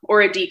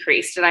or a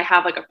decrease? Did I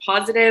have like a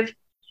positive,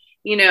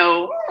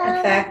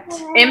 effect,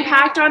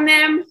 impact on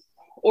them?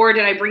 Or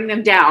did I bring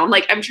them down?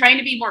 Like, I'm trying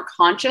to be more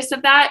conscious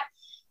of that,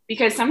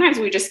 because sometimes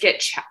we just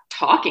get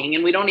talking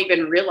and we don't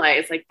even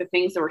realize like the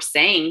things that we're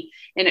saying.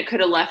 And it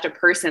could have left a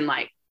person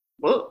like,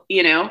 whoa,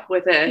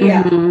 with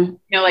a,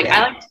 I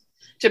like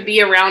to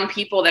be around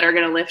people that are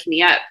going to lift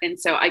me up. And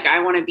so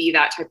I want to be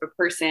that type of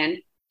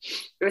person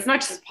as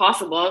much as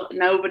possible.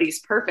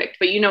 Nobody's perfect,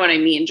 but you know what I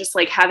mean? Just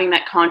like having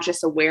that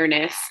conscious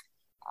awareness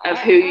of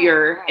who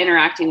you're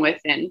interacting with.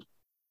 And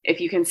if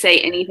you can say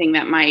anything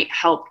that might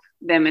help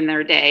them in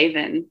their day,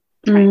 then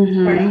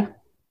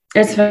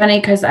It's funny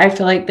because I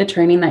feel like the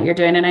training that you're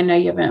doing, and I know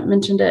you haven't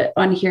mentioned it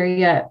on here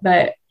yet,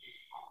 but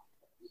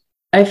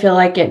I feel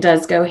like it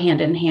does go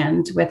hand in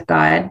hand with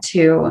God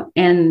too.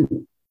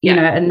 And,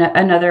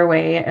 another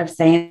way of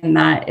saying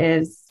that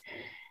is,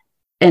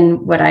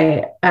 and what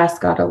I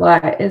ask God a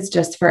lot is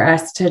just for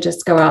us to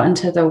just go out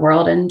into the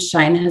world and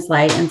shine his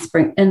light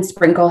and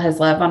sprinkle his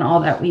love on all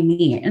that we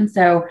meet. And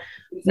so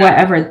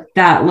whatever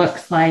that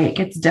looks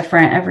like, it's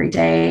different every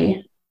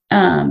day.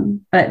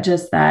 But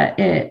just that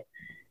it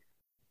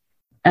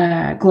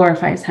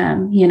glorifies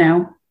him,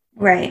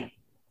 Right.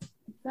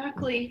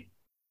 Exactly.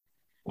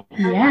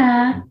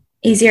 Yeah.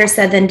 Easier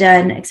said than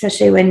done,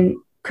 especially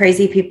when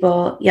crazy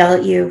people yell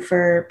at you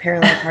for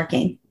parallel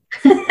parking.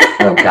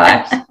 Oh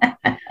gosh.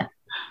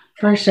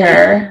 For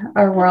sure.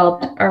 Our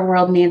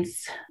world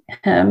needs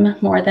him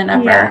more than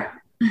ever.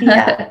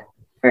 Yeah,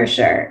 for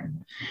sure.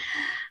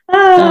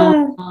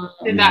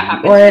 Did that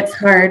happen? Or it's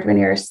hard when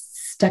you're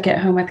stuck at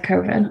home with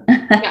COVID.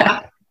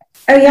 Yeah.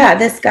 Oh yeah.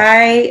 This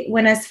guy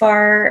went as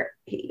far,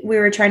 we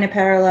were trying to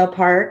parallel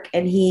park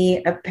and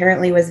he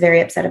apparently was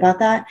very upset about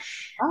that.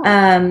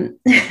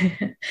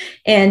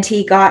 And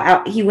he got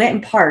out, he went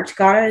and parked,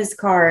 got out of his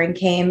car and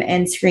came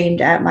and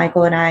screamed at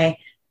Michael and I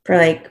for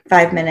like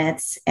 5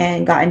 minutes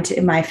and got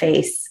into my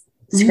face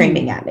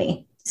screaming at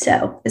me.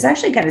 So it's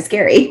actually kind of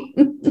scary.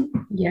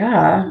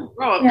 Yeah.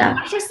 Bro,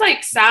 that's just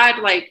like sad.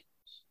 Like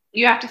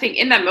you have to think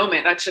in that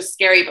moment, that's just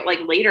scary. But like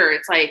later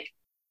it's like,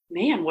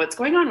 man, what's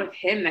going on with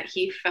him that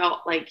he felt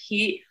like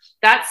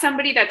that's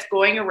somebody that's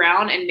going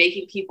around and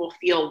making people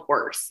feel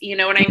worse. You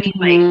know what I mean?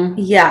 Like,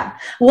 yeah.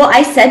 Well,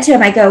 I said to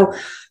him, I go,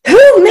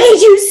 who made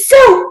you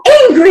so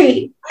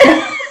angry?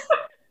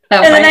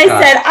 And then I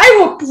said, I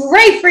will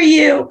pray for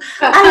you.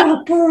 I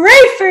will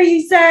pray for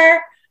you,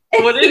 sir.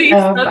 What did he?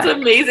 That's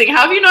amazing.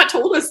 How have you not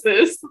told us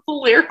this? That's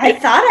hilarious. I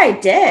thought I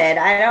did.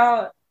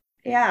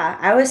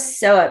 I was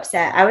so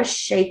upset. I was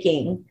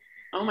shaking.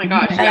 Oh my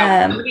gosh.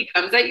 Yeah. When somebody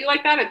comes at you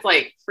like that, it's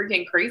like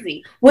freaking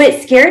crazy. Well,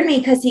 it scared me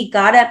because he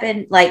got up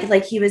and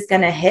like he was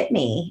going to hit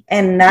me.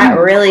 And that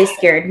really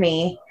scared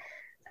me.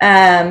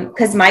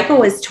 Because Michael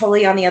was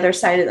totally on the other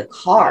side of the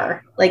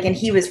car, and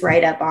he was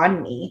right up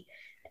on me.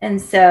 And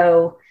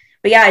so,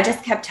 but yeah, I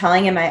just kept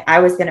telling him I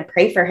was going to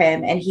pray for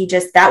him. And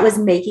that was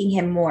making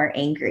him more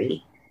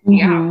angry.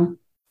 Yeah.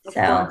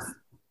 So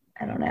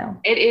I don't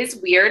know. It is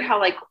weird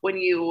how when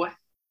you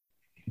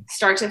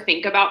start to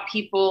think about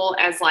people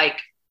as like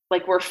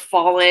we're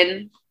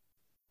fallen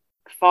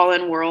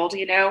world,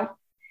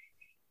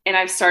 and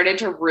I've started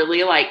to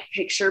really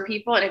picture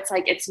people, and it's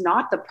it's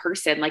not the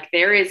person,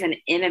 there is an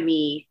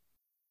enemy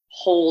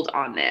hold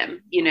on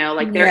them,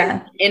 there is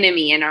an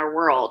enemy in our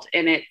world,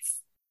 and it's,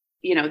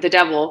 the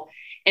devil.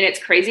 And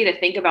it's crazy to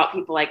think about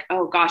people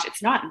oh gosh,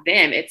 it's not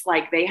them. It's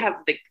they have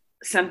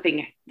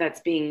something that's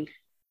being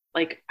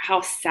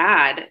how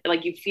sad,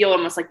 you feel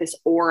almost this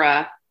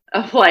aura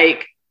of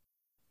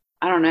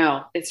I don't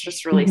know. It's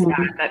just really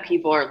sad that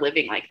people are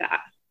living like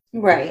that.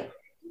 Right.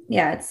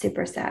 Yeah. It's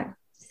super sad.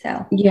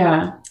 So,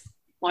 yeah.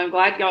 Well, I'm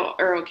glad y'all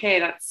are okay.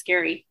 That's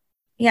scary.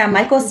 Yeah.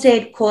 Michael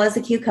stayed cool as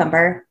a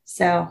cucumber.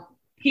 So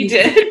he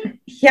did.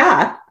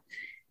 Yeah.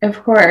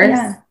 Of course.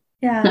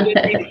 Yeah.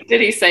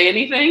 Did he say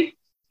anything?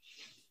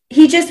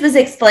 He just was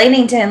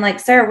explaining to him,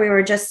 sir, we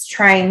were just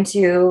trying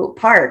to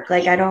park.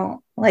 I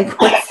don't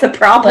what's the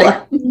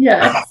problem?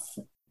 Yes.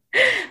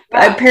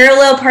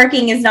 Parallel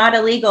parking is not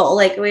illegal.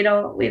 We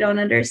don't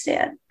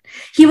understand.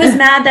 He was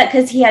mad that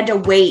because he had to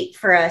wait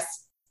for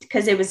us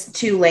because it was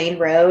 2-lane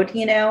road,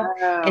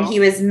 and he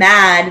was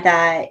mad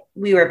that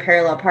we were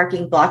parallel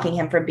parking, blocking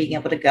him from being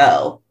able to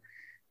go.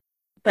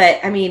 but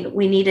I mean,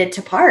 we needed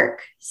to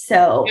park.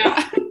 So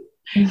yeah.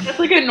 That's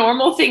like a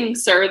normal thing,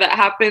 sir, that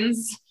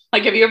happens.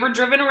 Like, have you ever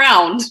driven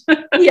around?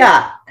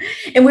 Yeah.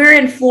 And we were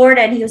in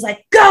Florida and he was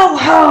like, go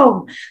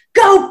home,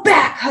 go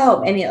back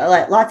home. And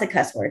like lots of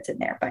cuss words in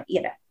there, but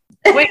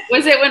Wait,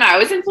 was it when I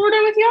was in Florida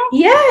with y'all?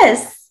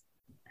 Yes.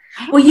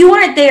 Well, you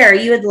weren't there.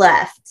 You had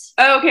left.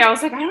 Oh, okay. I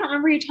was like, I don't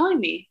remember you telling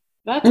me.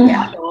 That's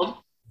wild.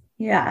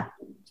 Yeah.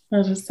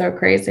 That was so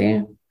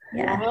crazy.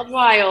 Yeah.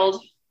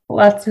 Wild.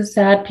 Lots of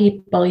sad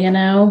people,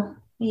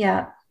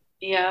 Yeah.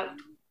 Yeah.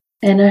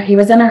 And he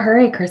was in a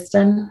hurry,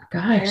 Kristen.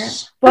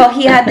 Gosh. Well,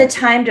 he had the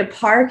time to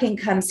park and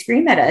come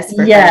scream at us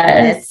for 5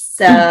 minutes.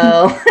 So.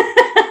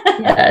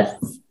 Yes.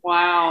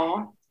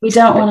 Wow. We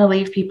don't want to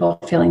leave people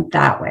feeling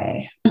that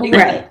way.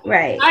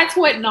 Right. That's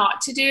what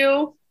not to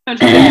do.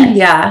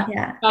 Yeah.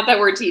 Not that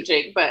we're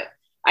teaching, but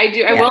I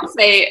will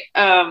say,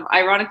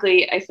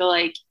 ironically, I feel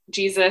like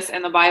Jesus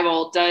and the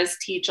Bible does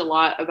teach a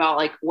lot about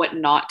like what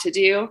not to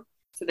do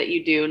so that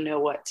you do know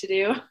what to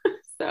do.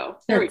 So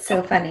that's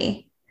so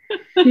funny.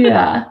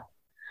 Yeah.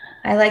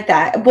 I like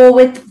that. Well,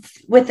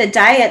 with the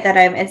diet that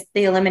it's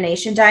the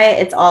elimination diet,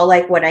 it's all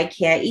like what I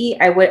can't eat.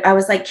 I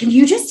was like, can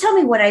you just tell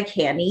me what I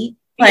can eat?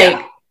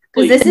 Like,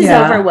 because this is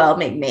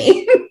overwhelming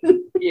me.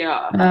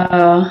 Yeah.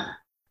 Oh,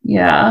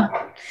 yeah.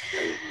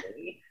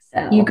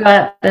 So. You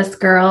got this,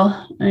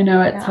 girl. I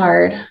know it's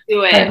hard.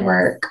 Do it. Hard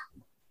work.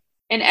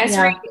 And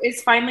Esri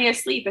is finally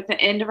asleep at the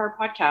end of our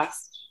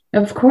podcast.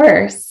 Of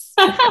course.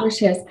 Of course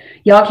she is.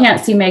 Y'all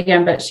can't see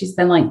Megan, but she's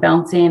been like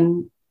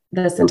bouncing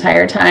this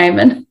entire time.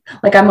 And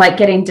like, I'm like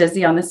getting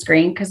dizzy on the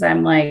screen because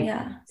I'm like,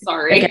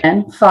 sorry.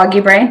 Again,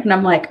 foggy brain. And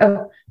I'm like,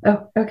 oh,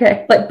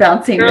 okay. Like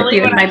bouncing with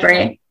you in my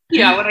brain.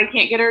 Yeah. When I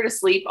can't get her to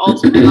sleep, I'll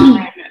turn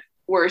on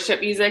worship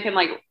music and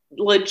like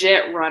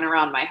legit run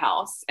around my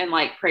house and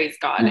like praise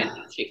God and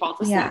she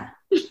falls asleep. Yeah.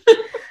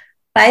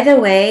 By the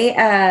way,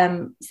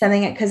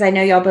 something, because I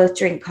know y'all both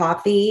drink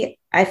coffee.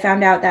 I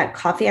found out that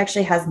coffee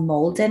actually has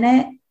mold in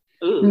it.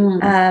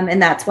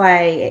 And that's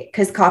why,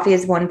 because coffee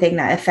is one thing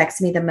that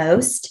affects me the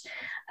most.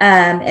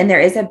 And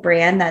there is a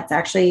brand that's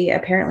actually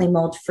apparently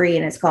mold free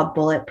and it's called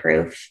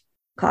Bulletproof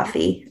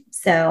Coffee.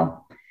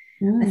 So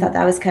I thought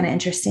that was kind of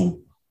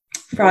interesting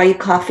for all you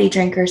coffee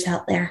drinkers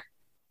out there.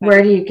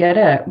 Where do you get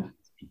it?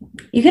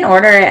 You can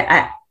order it.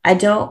 I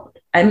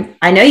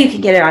know you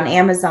can get it on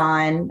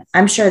Amazon.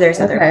 I'm sure there's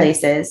other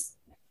places.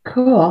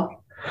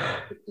 Cool.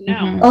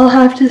 No. I'll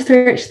have to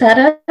search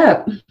that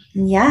up.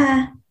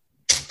 Yeah.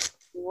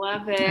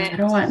 Love it. I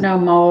don't want no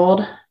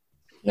mold.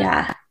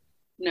 Yeah.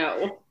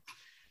 No.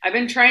 I've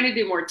been trying to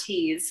do more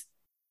teas.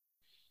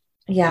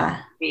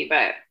 Yeah.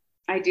 But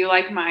I do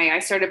like I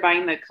started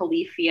buying the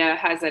Califia,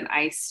 has an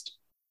iced,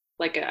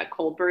 like a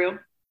cold brew.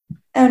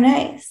 Oh,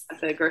 nice. At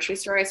the grocery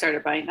store. I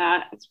started buying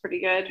that. It's pretty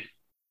good.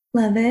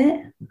 Love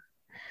it.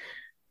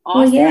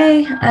 Awesome. Well,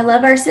 yay. I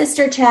love our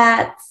sister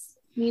chats.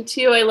 Me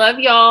too. I love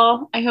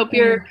y'all. I hope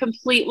you're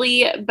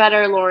completely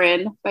better,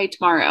 Lauren, by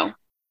tomorrow.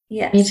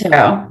 Yes.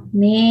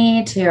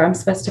 Me too. I'm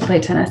supposed to play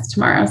tennis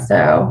tomorrow.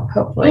 So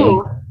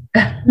hopefully.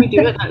 Can we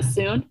do it that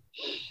soon?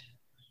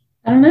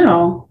 I don't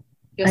know.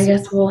 I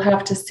guess we'll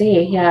have to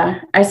see.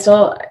 Yeah.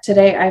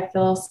 Today I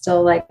feel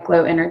still like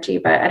low energy,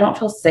 but I don't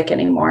feel sick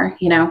anymore,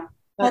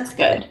 That's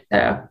good.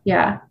 So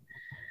yeah.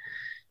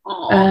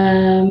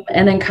 And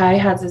then Kai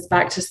has his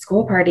back to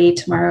school party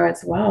tomorrow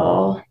as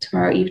well.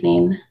 Tomorrow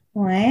evening.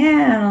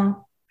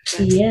 Wow.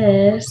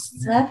 Yes.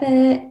 Love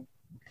it.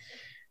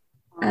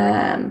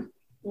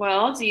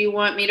 Well, do you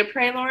want me to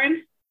pray,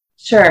 Lauren?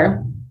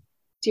 Sure.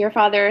 Dear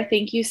Father,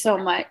 thank you so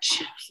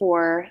much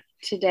for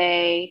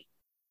today.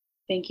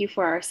 Thank you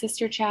for our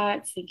sister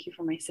chats. Thank you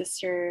for my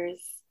sisters.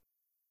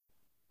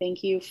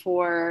 Thank you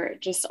for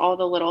just all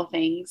the little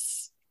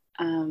things.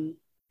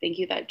 Thank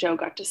you that Joe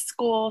got to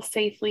school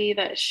safely,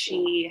 that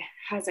she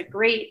has a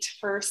great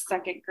first,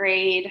 second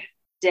grade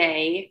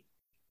day.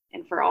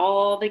 And for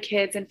all the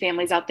kids and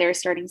families out there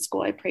starting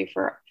school, I pray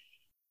for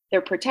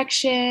their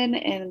protection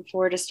and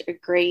for just a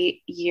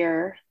great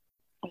year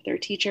with their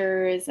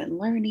teachers and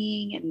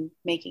learning and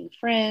making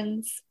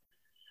friends,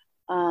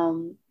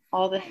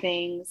 all the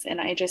things.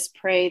 And I just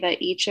pray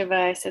that each of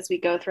us, as we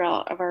go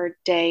throughout of our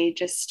day,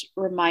 just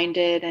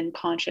reminded and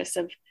conscious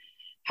of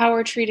how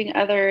we're treating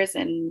others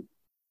and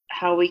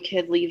how we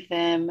could leave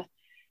them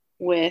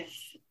with,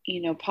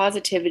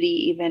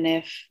 positivity, even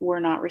if we're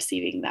not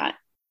receiving that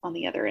on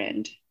the other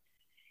end.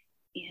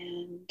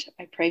 And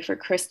I pray for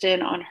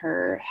Kristen on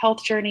her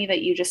health journey,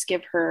 that you just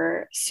give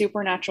her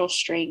supernatural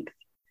strength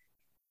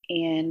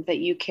and that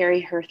you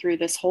carry her through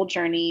this whole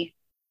journey,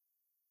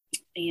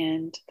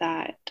 and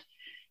that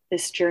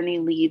this journey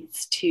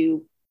leads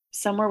to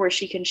somewhere where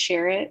she can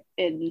share it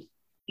and,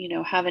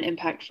 have an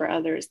impact for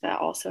others that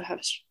also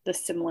have the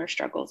similar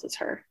struggles as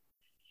her.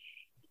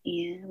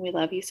 And we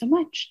love you so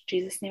much. In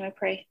Jesus' name I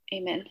pray.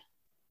 Amen.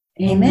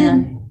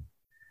 Amen.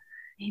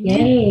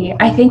 Yay.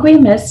 I think we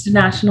missed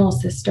National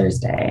Sisters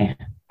Day.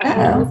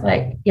 It was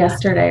like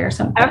yesterday or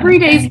something. Every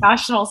day's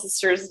National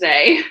Sisters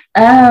Day.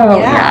 Oh,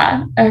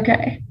 yeah.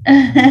 Okay.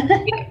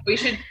 We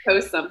should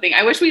post something.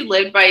 I wish we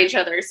lived by each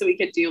other so we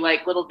could do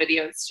like little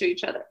videos to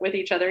each other with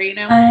each other, you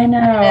know? I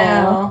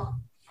know.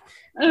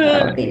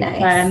 That would be nice.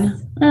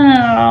 Fun.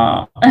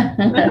 Oh.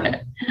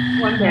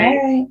 One day.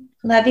 All right.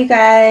 Love you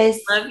guys.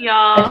 Love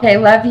y'all. Okay,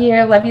 love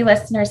you. Love you,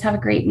 listeners. Have a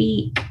great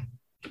week.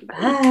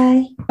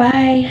 Bye.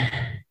 Bye.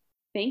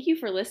 Thank you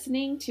for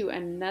listening to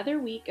another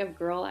week of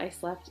Girl, I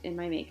Slept in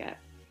My Makeup.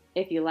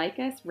 If you like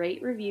us,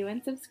 rate, review,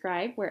 and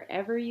subscribe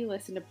wherever you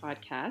listen to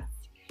podcasts.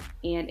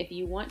 And if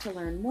you want to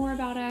learn more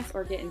about us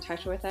or get in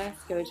touch with us,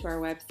 go to our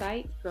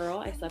website,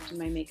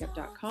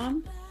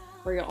 girlisleptinmymakeup.com,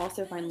 where you'll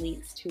also find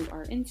links to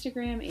our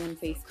Instagram and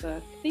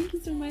Facebook. Thank you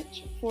so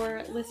much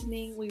for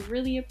listening. We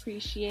really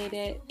appreciate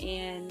it.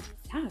 And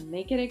yeah,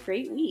 make it a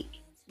great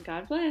week.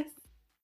 God bless.